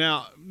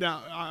 Now,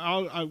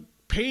 I'm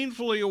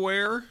painfully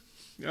aware,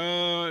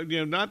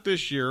 not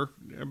this yeyear,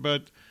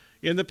 but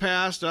in the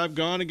past, I've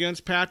gone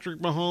against Patrick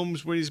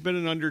Mahomes when he's been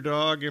an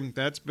underdog, and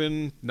that's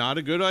been not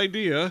a good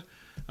idea.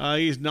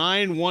 He's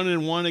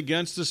 9-1-1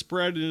 against the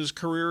spread in his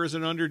career as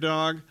an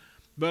underdog.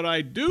 But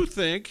I do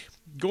think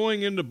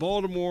going into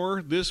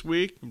Baltimore this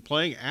week and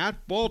playing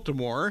at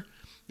Baltimore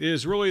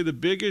is really the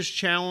biggest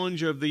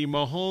challenge of the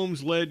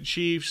Mahomes-led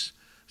Chiefs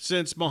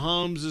since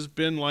Mahomes has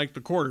been like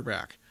the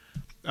quarterback.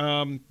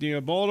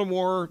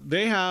 Baltimore,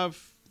 they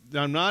have,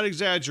 I'm not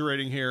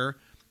exaggerating here,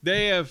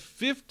 they have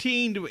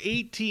 15 to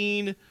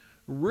 18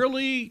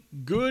 really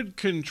good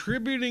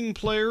contributing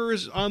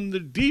players on the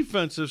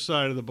defensive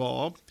side of the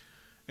ball.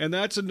 And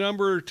that's a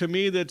number to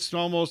me that's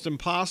almost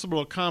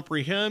impossible to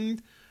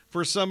comprehend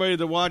for somebody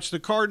to watch the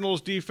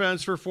Cardinals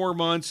defense for 4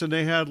 months and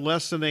they had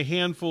less than a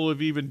handful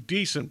of even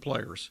decent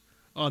players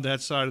on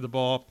that side of the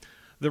ball.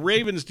 The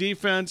Ravens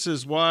defense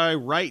is why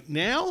right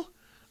now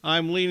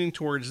I'm leaning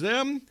towards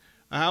them.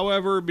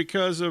 However,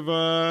 because of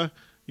my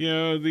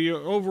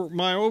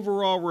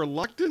overall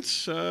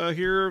reluctance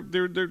here,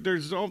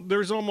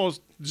 there's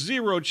almost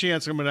zero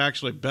chance I'm going to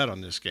actually bet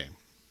on this game.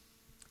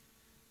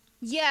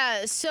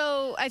 Yeah,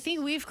 so I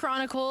think we've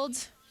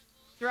chronicled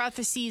throughout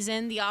the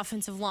season, the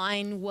offensive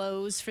line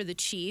woes for the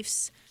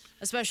Chiefs,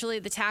 especially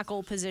the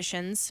tackle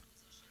positions.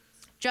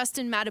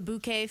 Justin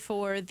Matabuke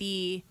for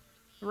the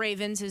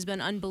Ravens has been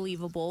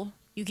unbelievable.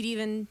 You could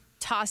even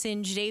toss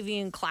in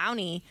Jadeveon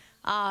Clowney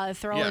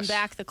throwing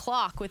back the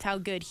clock with how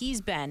good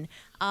he's been.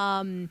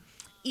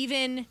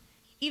 Even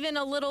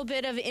a little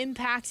bit of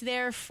impact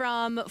there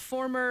from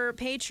former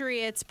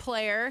Patriots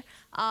player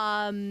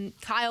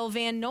Kyle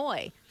Van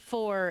Noy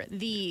for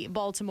the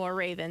Baltimore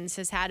Ravens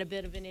has had a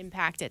bit of an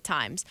impact at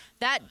times.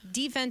 That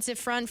defensive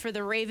front for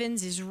the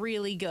Ravens is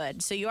really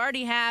good. So you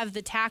already have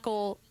the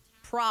tackle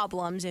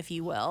problems, if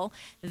you will.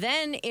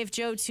 Then if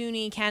Joe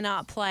Thuney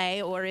cannot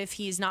play, or if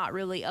he's not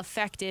really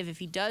effective, if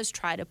he does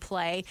try to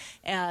play,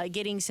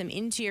 getting some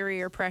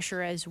interior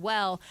pressure as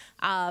well,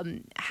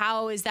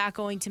 how is that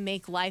going to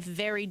make life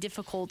very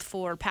difficult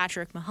for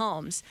Patrick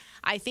Mahomes?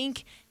 I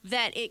think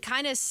that it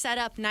kind of set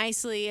up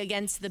nicely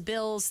against the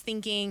Bills,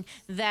 thinking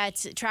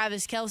that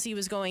Travis Kelce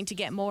was going to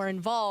get more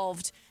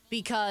involved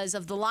because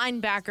of the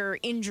linebacker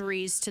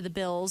injuries to the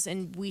Bills,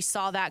 and we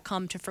saw that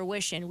come to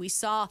fruition. We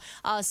saw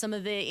some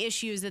of the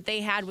issues that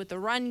they had with the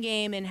run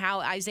game and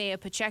how Isaiah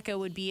Pacheco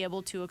would be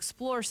able to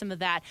explore some of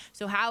that.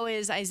 So how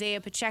is Isaiah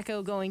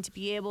Pacheco going to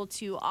be able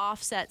to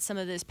offset some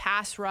of this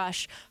pass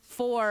rush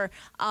for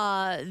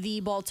the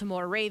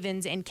Baltimore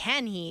Ravens, and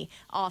can he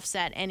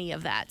offset any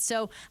of that?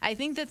 So I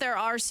think that there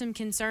are some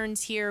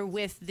concerns here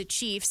with the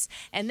Chiefs.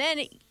 And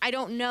then I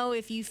don't know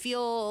if you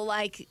feel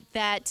like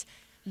that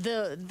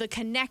the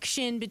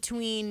connection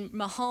between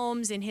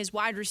Mahomes and his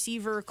wide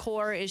receiver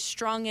core is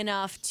strong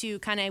enough to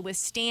kind of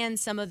withstand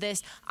some of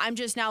this, I'm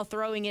just now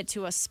throwing it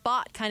to a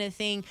spot kind of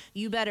thing.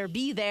 You better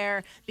be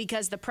there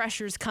because the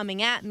pressure's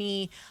coming at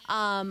me.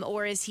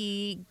 Or is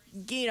he,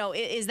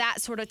 is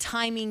that sort of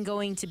timing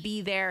going to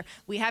be there?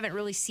 We haven't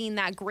really seen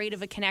that great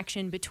of a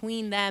connection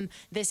between them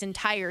this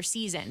entire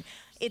season.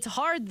 It's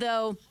hard,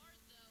 though,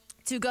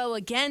 to go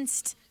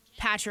against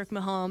Patrick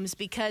Mahomes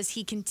because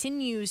he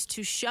continues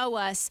to show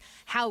us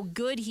how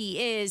good he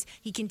is.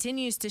 He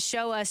continues to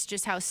show us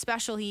just how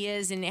special he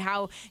is and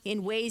how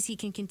in ways he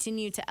can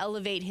continue to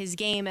elevate his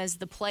game as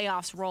the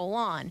playoffs roll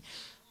on.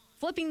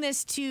 Flipping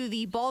this to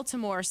the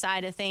Baltimore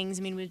side of things,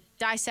 I mean, we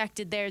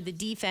dissected there the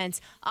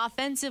defense.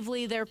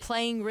 Offensively, they're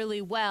playing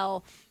really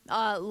well.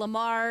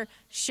 Lamar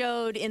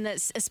showed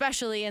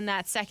especially in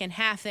that second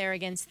half there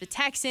against the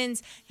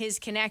Texans, his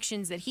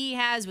connections that he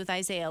has with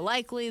Isaiah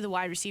Likely, the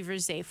wide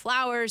receivers, Zay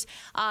Flowers.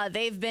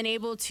 They've been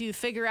able to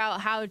figure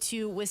out how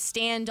to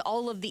withstand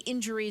all of the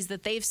injuries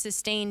that they've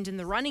sustained in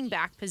the running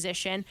back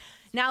position.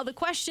 Now, the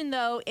question,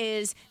 though,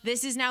 is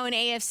this is now an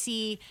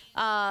AFC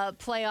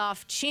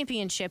playoff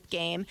championship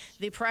game.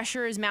 The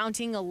pressure is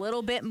mounting a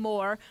little bit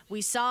more.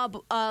 We saw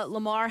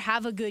Lamar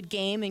have a good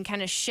game and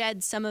kind of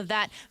shed some of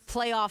that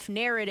playoff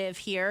narrative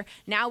here.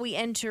 Now we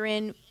enter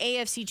in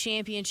AFC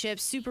Championship,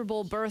 Super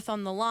Bowl berth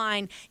on the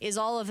line. Is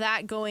all of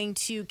that going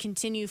to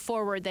continue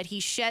forward, that he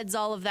sheds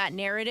all of that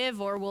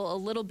narrative, or will a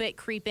little bit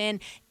creep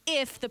in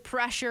if the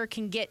pressure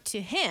can get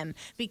to him?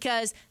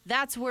 Because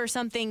that's where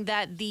something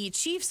that the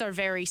Chiefs are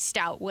very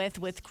stout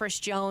with Chris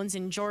Jones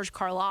and George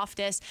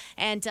Karlaftis.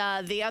 And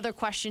the other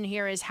question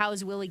here is,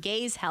 how's Willie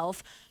Gay's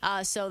health?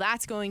 So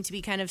that's going to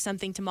be kind of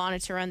something to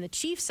monitor on the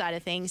Chiefs side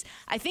of things.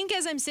 I think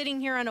as I'm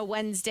sitting here on a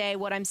Wednesday,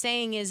 what I'm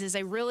saying is I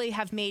really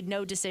have made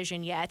no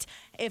decision yet.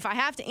 If I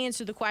have to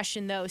answer the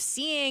question, though,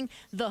 seeing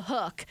the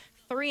hook,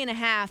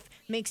 3.5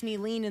 makes me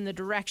lean in the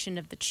direction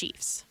of the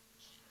Chiefs.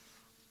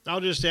 I'll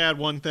just add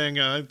one thing.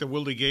 I think the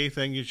Willie Gay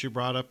thing that you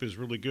brought up is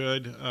really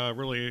good,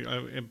 really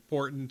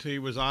important. He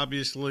was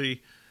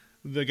obviously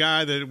the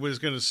guy that was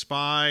going to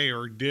spy,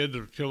 or did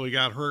until he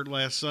got hurt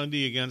last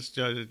Sunday against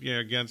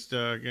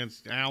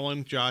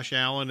Allen, Josh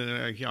Allen,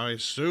 and I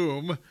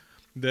assume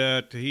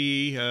that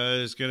he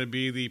is going to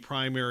be the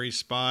primary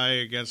spy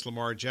against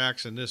Lamar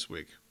Jackson this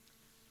week.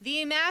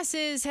 The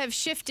masses have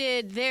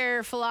shifted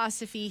their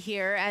philosophy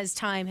here as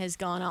time has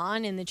gone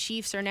on, and the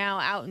Chiefs are now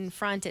out in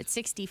front at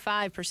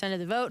 65% of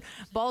the vote,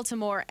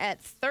 Baltimore at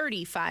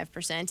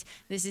 35%.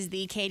 This is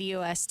the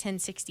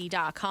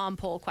KDUS1060.com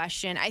poll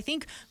question. I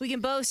think we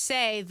can both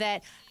say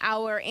that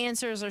our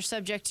answers are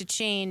subject to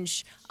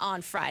change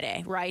on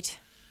Friday, right?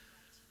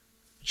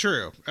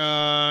 True.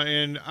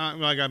 And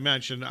like I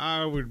mentioned,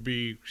 I would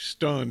be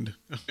stunned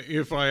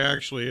if I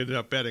actually ended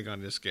up betting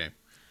on this game.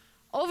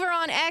 Over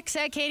on X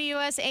at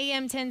KDUS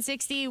AM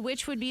 1060,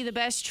 which would be the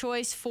best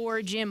choice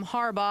for Jim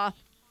Harbaugh,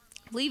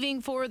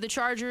 leaving for the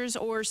Chargers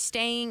or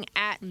staying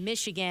at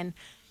Michigan?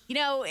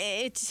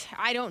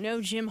 I don't know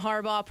Jim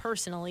Harbaugh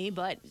personally,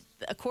 but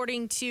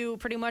according to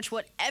pretty much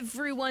what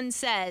everyone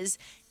says,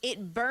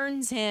 it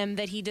burns him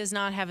that he does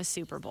not have a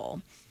Super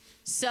Bowl.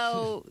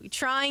 So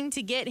trying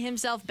to get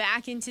himself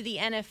back into the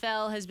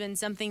NFL has been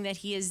something that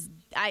he is,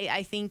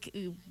 I think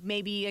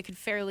maybe I could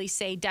fairly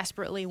say,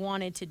 desperately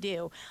wanted to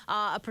do.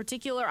 A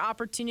particular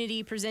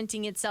opportunity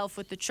presenting itself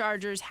with the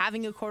Chargers,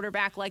 having a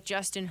quarterback like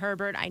Justin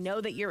Herbert. I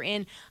know that you're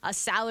in a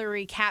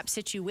salary cap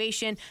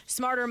situation.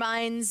 Smarter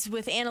minds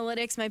with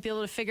analytics might be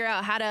able to figure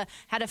out how to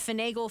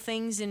finagle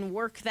things and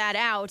work that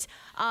out.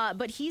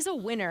 But he's a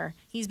winner.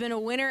 He's been a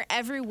winner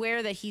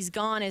everywhere that he's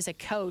gone as a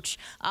coach.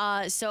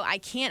 So I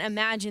can't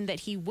imagine that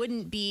he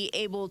wouldn't be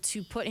able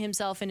to put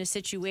himself in a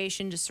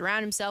situation to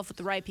surround himself with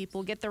the right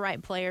people, get the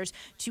right players,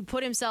 to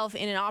put himself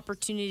in an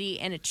opportunity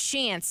and a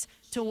chance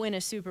to win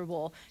a Super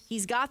Bowl.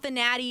 He's got the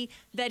natty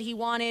that he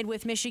wanted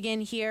with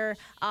Michigan here.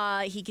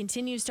 He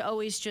continues to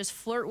always just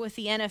flirt with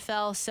the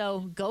NFL,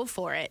 so go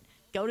for it.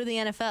 Go to the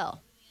NFL.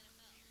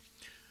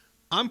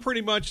 I'm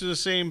pretty much in the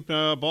same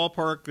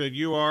ballpark that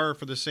you are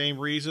for the same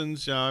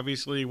reasons.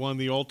 Obviously, won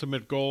the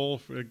ultimate goal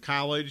for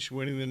college,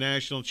 winning the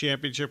national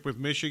championship with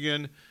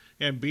Michigan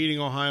and beating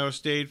Ohio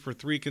State for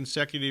 3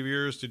 consecutive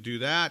years to do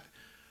that.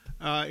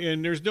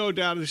 And there's no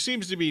doubt, there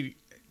seems to be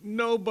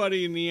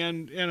nobody in the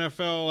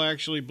NFL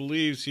actually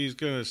believes he's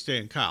going to stay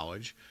in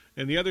college.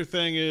 And the other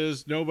thing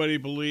is nobody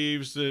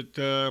believes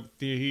that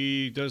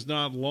he does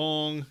not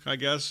long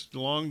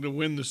to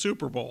win the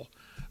Super Bowl.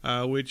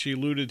 Which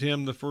eluded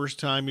him the first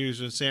time he was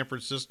in San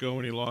Francisco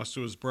when he lost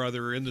to his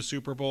brother in the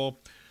Super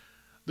Bowl.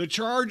 The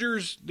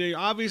Chargers, they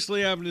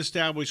obviously have an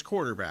established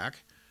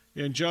quarterback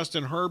in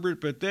Justin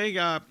Herbert, but they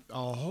got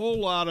a whole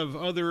lot of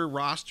other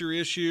roster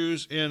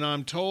issues, and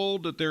I'm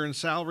told that they're in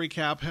salary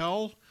cap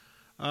hell.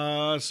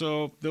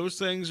 So those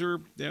things are,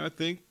 I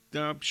think,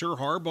 I'm sure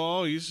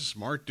Harbaugh, he's a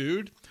smart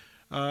dude.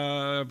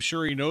 I'm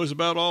sure he knows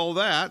about all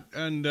that.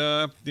 And,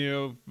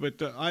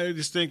 but I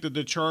just think that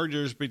the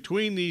Chargers,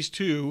 between these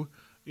two,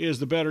 is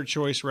the better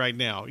choice right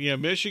now. Yeah,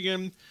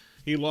 Michigan,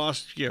 he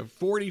lost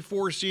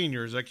 44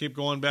 seniors. I keep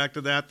going back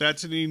to that.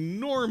 That's an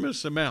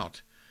enormous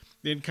amount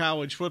in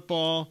college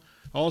football.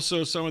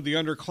 Also, some of the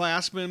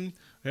underclassmen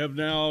have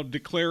now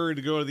declared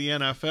to go to the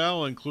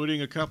NFL,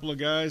 including a couple of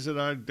guys that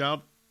I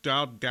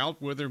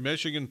doubt whether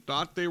Michigan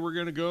thought they were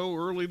going to go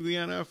early to the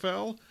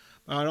NFL.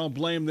 I don't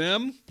blame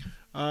them.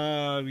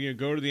 Go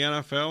to the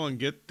NFL and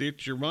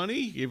get your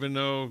money, even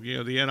though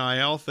the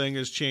NIL thing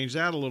has changed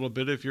that a little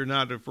bit if you're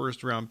not a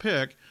first round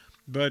pick.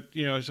 But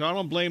so I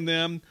don't blame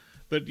them.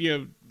 But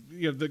the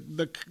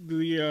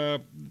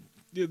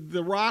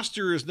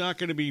roster is not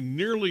going to be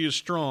nearly as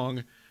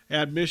strong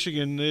at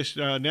Michigan this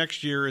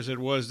next year as it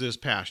was this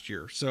past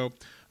year. So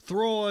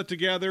throw all that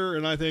together,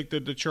 and I think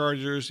that the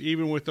Chargers,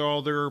 even with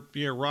all their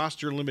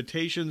roster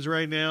limitations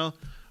right now,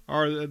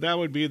 that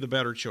would be the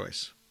better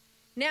choice.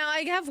 Now, I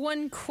have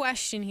one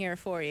question here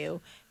for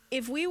you.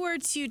 If we were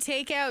to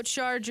take out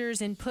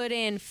Chargers and put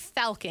in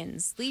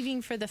Falcons,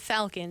 leaving for the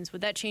Falcons,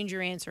 would that change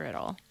your answer at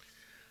all?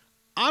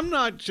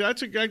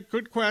 That's a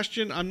good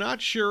question. I'm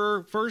not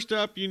sure. First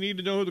up, you need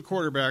to know who the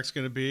quarterback's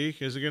going to be.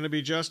 Is it going to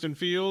be Justin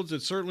Fields?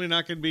 It's certainly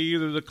not going to be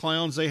either the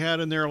clowns they had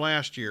in there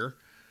last year.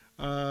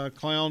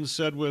 Clowns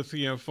said with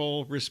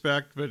full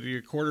respect, but the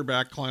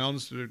quarterback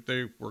clowns,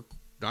 they were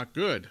not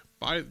good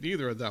by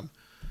either of them.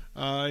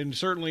 And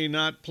certainly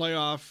not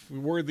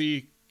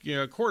playoff-worthy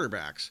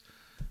quarterbacks.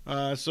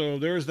 So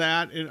there's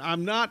that. And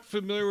I'm not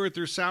familiar with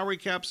their salary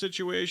cap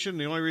situation.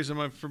 The only reason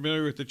I'm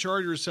familiar with the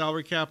Chargers'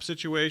 salary cap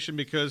situation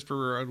because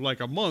for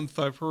like a month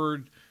I've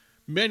heard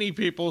many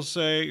people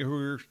say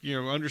who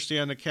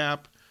understand the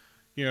cap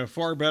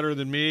far better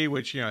than me,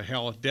 which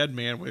hell, a dead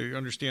man would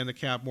understand the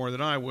cap more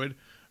than I would.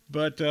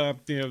 But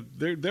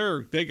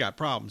they got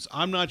problems.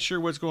 I'm not sure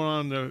what's going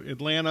on in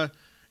Atlanta.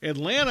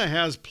 Atlanta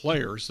has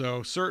players,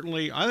 though,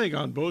 certainly, I think,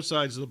 on both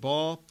sides of the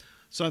ball.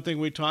 Something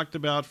we talked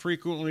about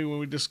frequently when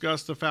we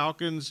discussed the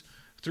Falcons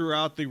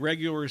throughout the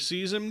regular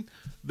season.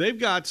 They've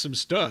got some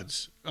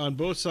studs on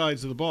both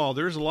sides of the ball.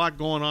 There's a lot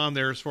going on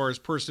there as far as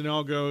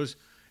personnel goes.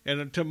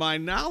 And to my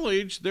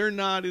knowledge, they're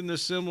not in the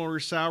similar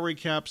salary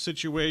cap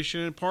situation.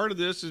 And part of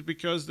this is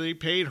because they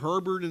paid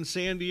Herbert in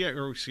San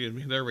Diego.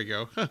 There we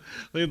go.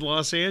 In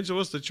Los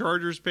Angeles, the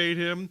Chargers paid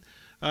him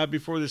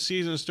before the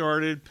season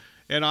started.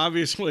 And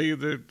obviously,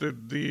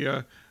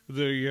 the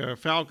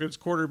Falcons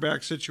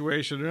quarterback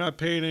situation, they're not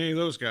paying any of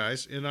those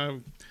guys.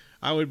 And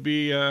I would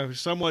be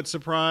somewhat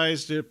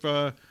surprised if,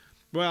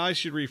 I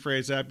should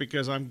rephrase that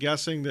because I'm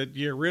guessing that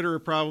Ritter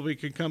probably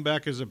could come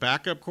back as a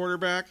backup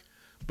quarterback,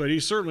 but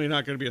he's certainly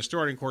not going to be a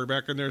starting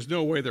quarterback, and there's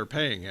no way they're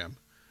paying him,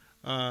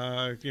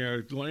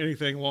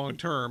 anything long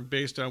term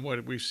based on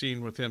what we've seen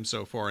with him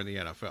so far in the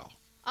NFL.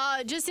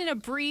 Just in a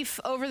brief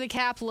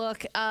over-the-cap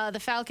look, the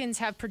Falcons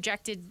have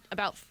projected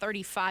about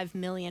 $35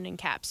 million in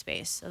cap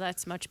space, so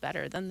that's much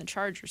better than the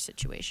Chargers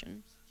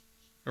situation.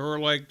 Or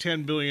like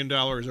 $10 billion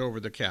over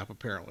the cap,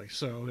 apparently.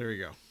 So there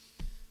you go.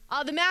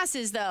 The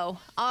masses, though,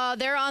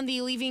 they're on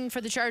the leaving for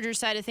the Chargers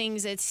side of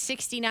things. It's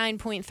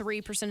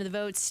 69.3% of the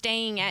votes.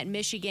 Staying at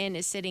Michigan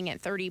is sitting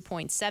at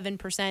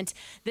 30.7%.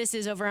 This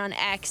is over on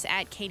X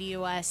at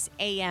KDUS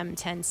AM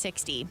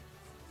 1060.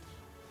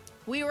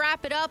 We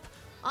wrap it up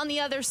on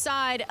the other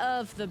side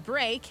of the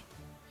break.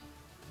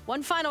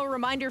 One final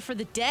reminder for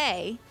the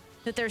day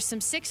that there's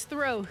some sixth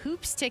row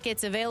hoops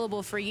tickets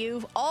available for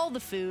you. All the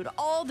food,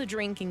 all the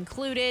drink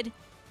included.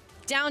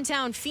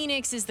 Downtown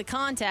Phoenix is the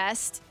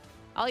contest.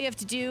 All you have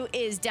to do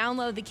is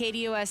download the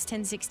KDUS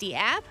 1060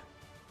 app,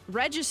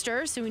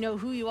 register so we know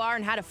who you are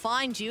and how to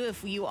find you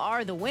if you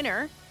are the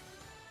winner,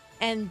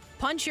 and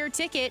punch your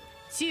ticket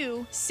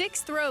to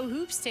sixth row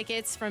hoops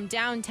tickets from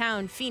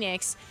downtown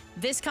Phoenix.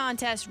 This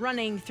contest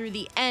running through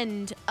the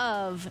end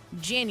of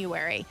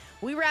January.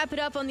 We wrap it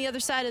up on the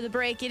other side of the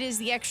break. It is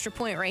the Extra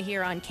Point right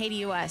here on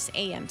KDUS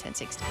AM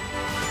 1060.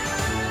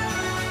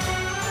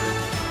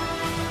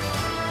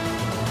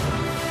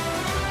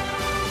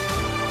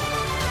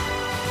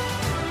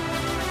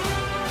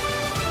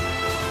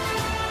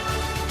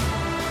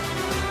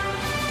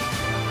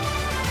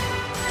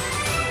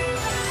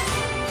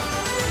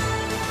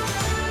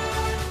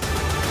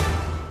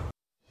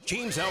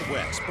 James Out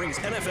West brings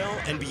NFL,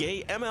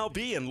 NBA,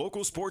 MLB, and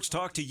local sports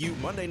talk to you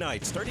Monday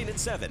night starting at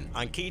 7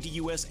 on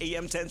KDUS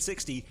AM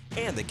 1060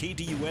 and the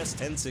KDUS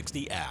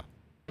 1060 app.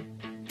 You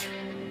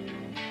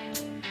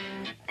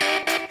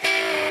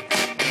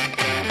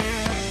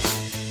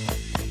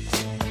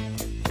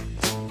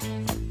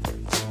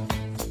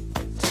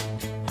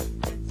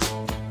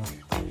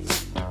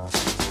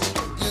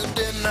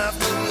didn't have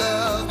to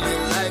love me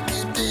like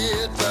you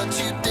did, but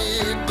you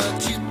did,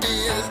 but you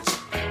did.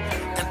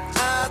 And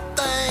I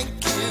thank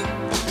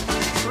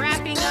you.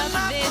 Wrapping up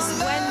this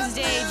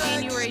Wednesday,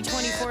 January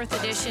 24th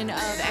edition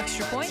of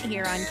Extra Point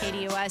here on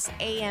KDUS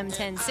AM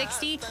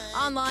 1060,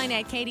 online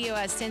at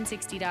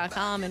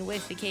KDUS1060.com and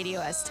with the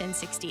KDUS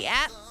 1060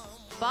 app.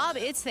 Bob,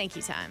 it's thank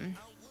you time.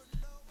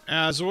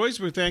 As always,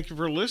 we thank you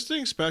for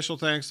listening. Special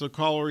thanks to the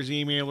callers,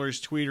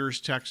 emailers,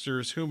 tweeters,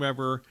 texters,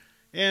 whomever,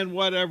 and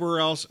whatever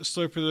else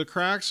slipped through the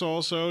cracks.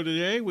 Also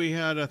today, we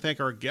had to thank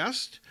our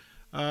guest,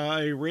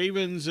 a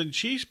Ravens and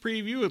Chiefs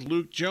preview with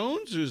Luke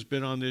Jones, who's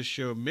been on this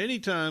show many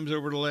times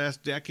over the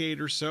last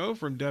decade or so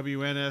from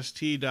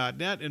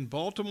WNST.net in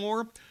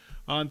Baltimore.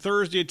 On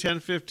Thursday at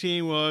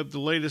 10:15, we'll have the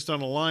latest on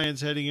the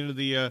Lions heading into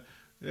the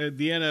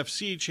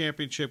NFC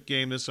Championship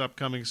game this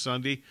upcoming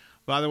Sunday.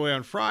 By the way,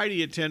 on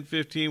Friday at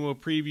 10:15, we'll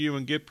preview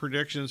and get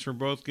predictions from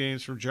both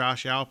games from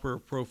Josh Alper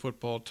of Pro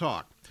Football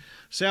Talk.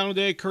 Sound of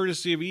Day,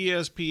 courtesy of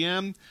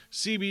ESPN,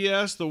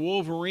 CBS, The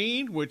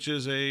Wolverine, which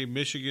is a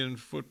Michigan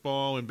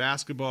football and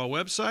basketball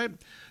website,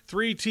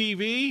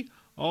 3TV,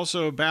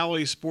 also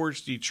Bally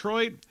Sports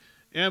Detroit,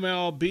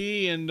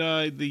 MLB, and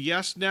the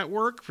Yes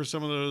Network for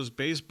some of those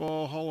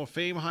baseball Hall of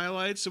Fame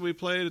highlights that we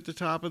played at the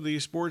top of the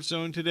Sports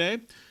Zone today.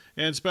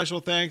 And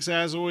special thanks,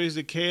 as always,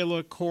 to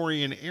Kayla,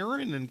 Corey, and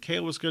Aaron. And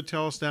Kayla's going to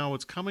tell us now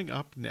what's coming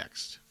up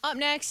next. Up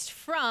next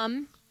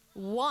from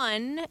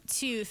 1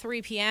 to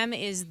 3 p.m.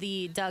 is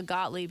the Doug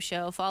Gottlieb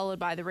Show, followed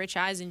by the Rich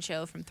Eisen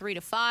Show from 3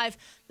 to 5.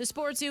 The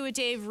Sports Zoo with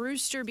Dave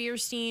Rooster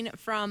Bierstein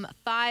from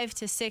 5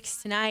 to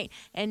 6 tonight.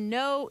 And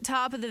no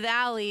Top of the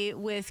Valley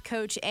with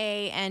Coach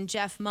A and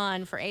Jeff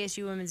Munn for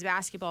ASU Women's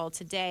Basketball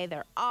today.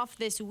 They're off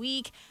this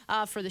week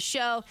for the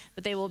show,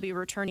 but they will be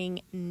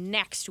returning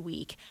next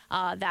week.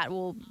 That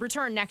will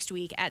return next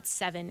week at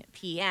 7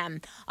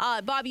 p.m.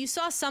 Bob, you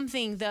saw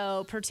something,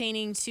 though,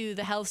 pertaining to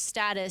the health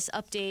status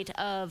update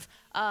of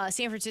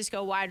San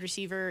Francisco wide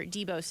receiver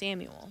Deebo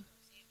Samuel.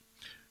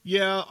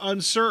 Yeah,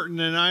 uncertain,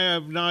 and I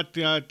have not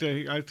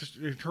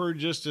I've heard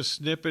just a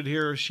snippet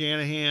here of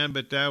Shanahan,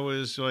 but that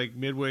was like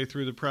midway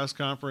through the press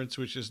conference,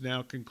 which is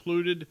now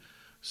concluded.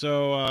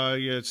 So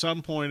at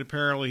some point,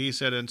 apparently, he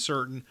said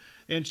uncertain.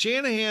 And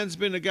Shanahan's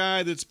been a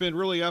guy that's been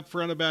really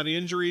upfront about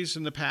injuries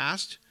in the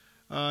past.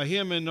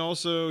 Him and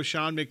also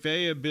Sean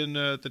McVay have been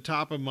at the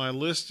top of my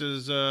list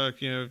as,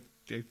 you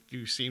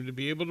seem to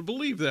be able to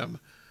believe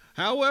them.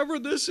 However,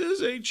 this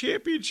is a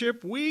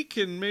championship week,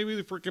 and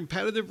maybe for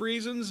competitive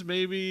reasons,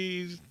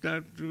 maybe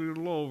a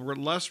little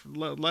less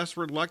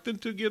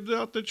reluctant to give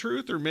out the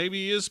truth, or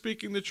maybe he is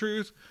speaking the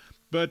truth.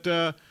 But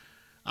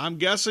I'm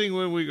guessing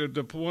when one of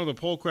the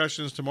poll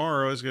questions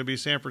tomorrow is going to be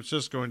San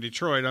Francisco and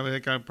Detroit. I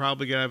think I'm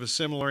probably going to have a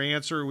similar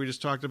answer. We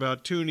just talked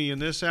about Tooney in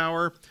this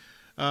hour.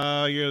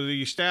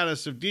 The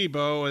status of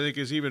Deebo, I think,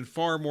 is even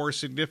far more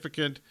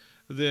significant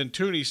than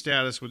Tooney's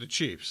status with the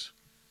Chiefs.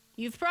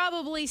 You've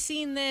probably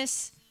seen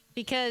this,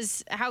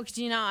 because how could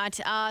you not?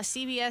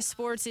 CBS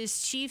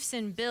Sports' Chiefs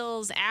and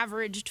Bills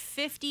averaged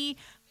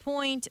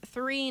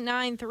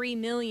 50.393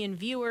 million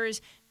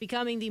viewers,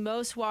 becoming the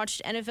most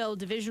watched NFL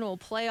divisional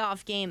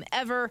playoff game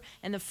ever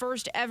and the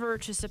first ever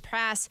to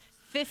surpass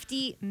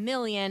 50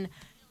 million.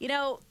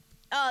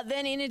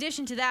 Then in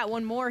addition to that,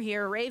 one more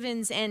here,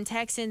 Ravens and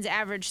Texans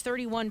averaged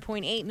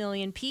 31.8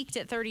 million, peaked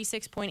at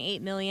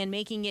 36.8 million,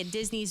 making it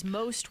Disney's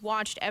most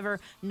watched ever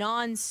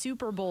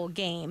non-Super Bowl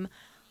game.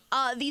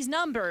 These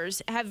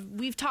numbers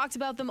we've talked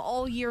about them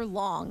all year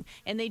long,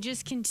 and they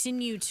just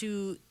continue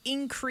to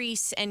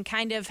increase and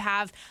kind of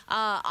have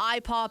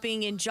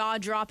eye-popping and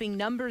jaw-dropping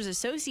numbers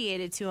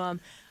associated to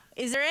them.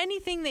 Is there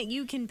anything that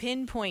you can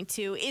pinpoint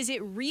to? Is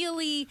it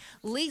really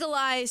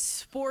legalized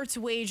sports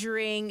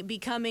wagering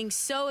becoming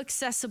so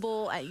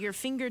accessible at your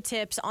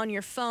fingertips on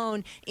your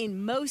phone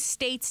in most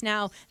states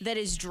now that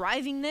is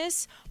driving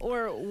this?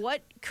 Or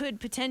what could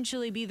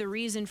potentially be the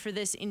reason for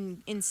this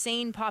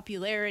insane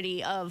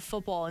popularity of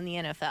football in the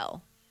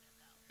NFL?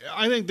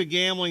 I think the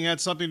gambling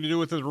had something to do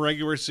with the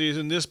regular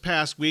season. This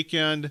past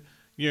weekend,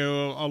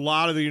 a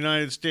lot of the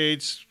United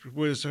States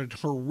was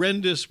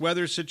horrendous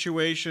weather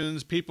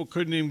situations. People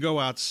couldn't even go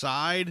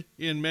outside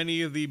in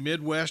many of the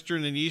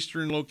Midwestern and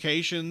Eastern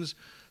locations.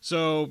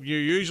 So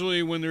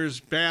usually when there's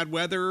bad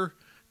weather,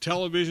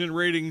 television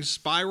ratings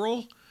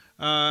spiral.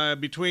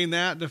 Between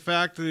that and the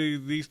fact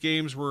that these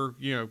games were,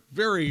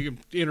 very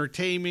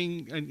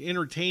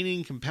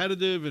entertaining,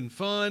 competitive, and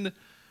fun,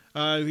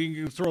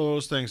 you can throw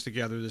those things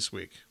together this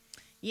week.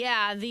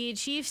 Yeah, the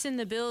Chiefs and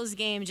the Bills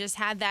game just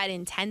had that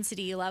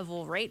intensity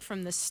level right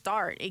from the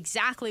start.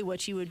 Exactly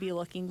what you would be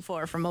looking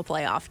for from a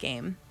playoff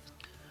game.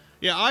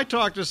 Yeah, I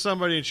talked to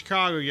somebody in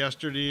Chicago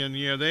yesterday, and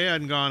they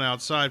hadn't gone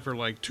outside for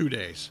like 2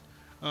 days.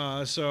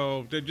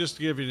 So just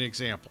to give you an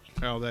example,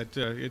 how that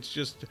it's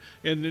just,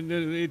 and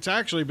it's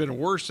actually been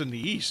worse in the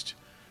East.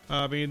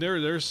 I mean,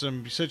 there's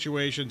some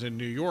situations in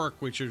New York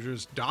which are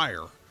just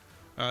dire,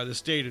 the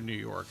state of New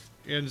York,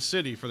 and the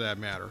city for that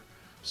matter.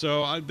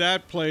 So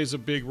that plays a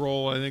big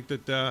role. I think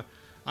that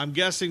I'm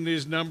guessing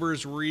these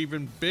numbers were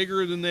even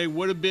bigger than they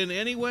would have been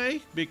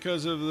anyway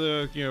because of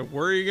the,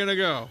 where are you going to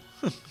go?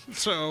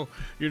 So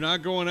you're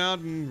not going out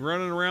and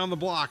running around the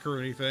block or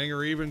anything,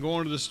 or even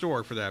going to the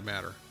store for that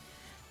matter.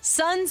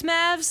 Suns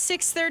Mavs,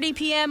 6:30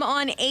 p.m.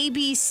 on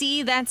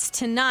ABC. That's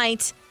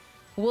tonight.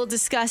 We'll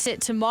discuss it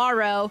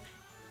tomorrow.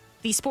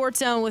 The Sports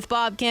Zone with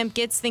Bob Kemp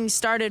gets things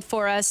started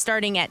for us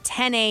starting at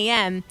 10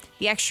 a.m.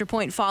 The Extra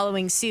Point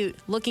following suit.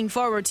 Looking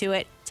forward to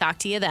it. Talk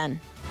to you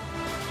then.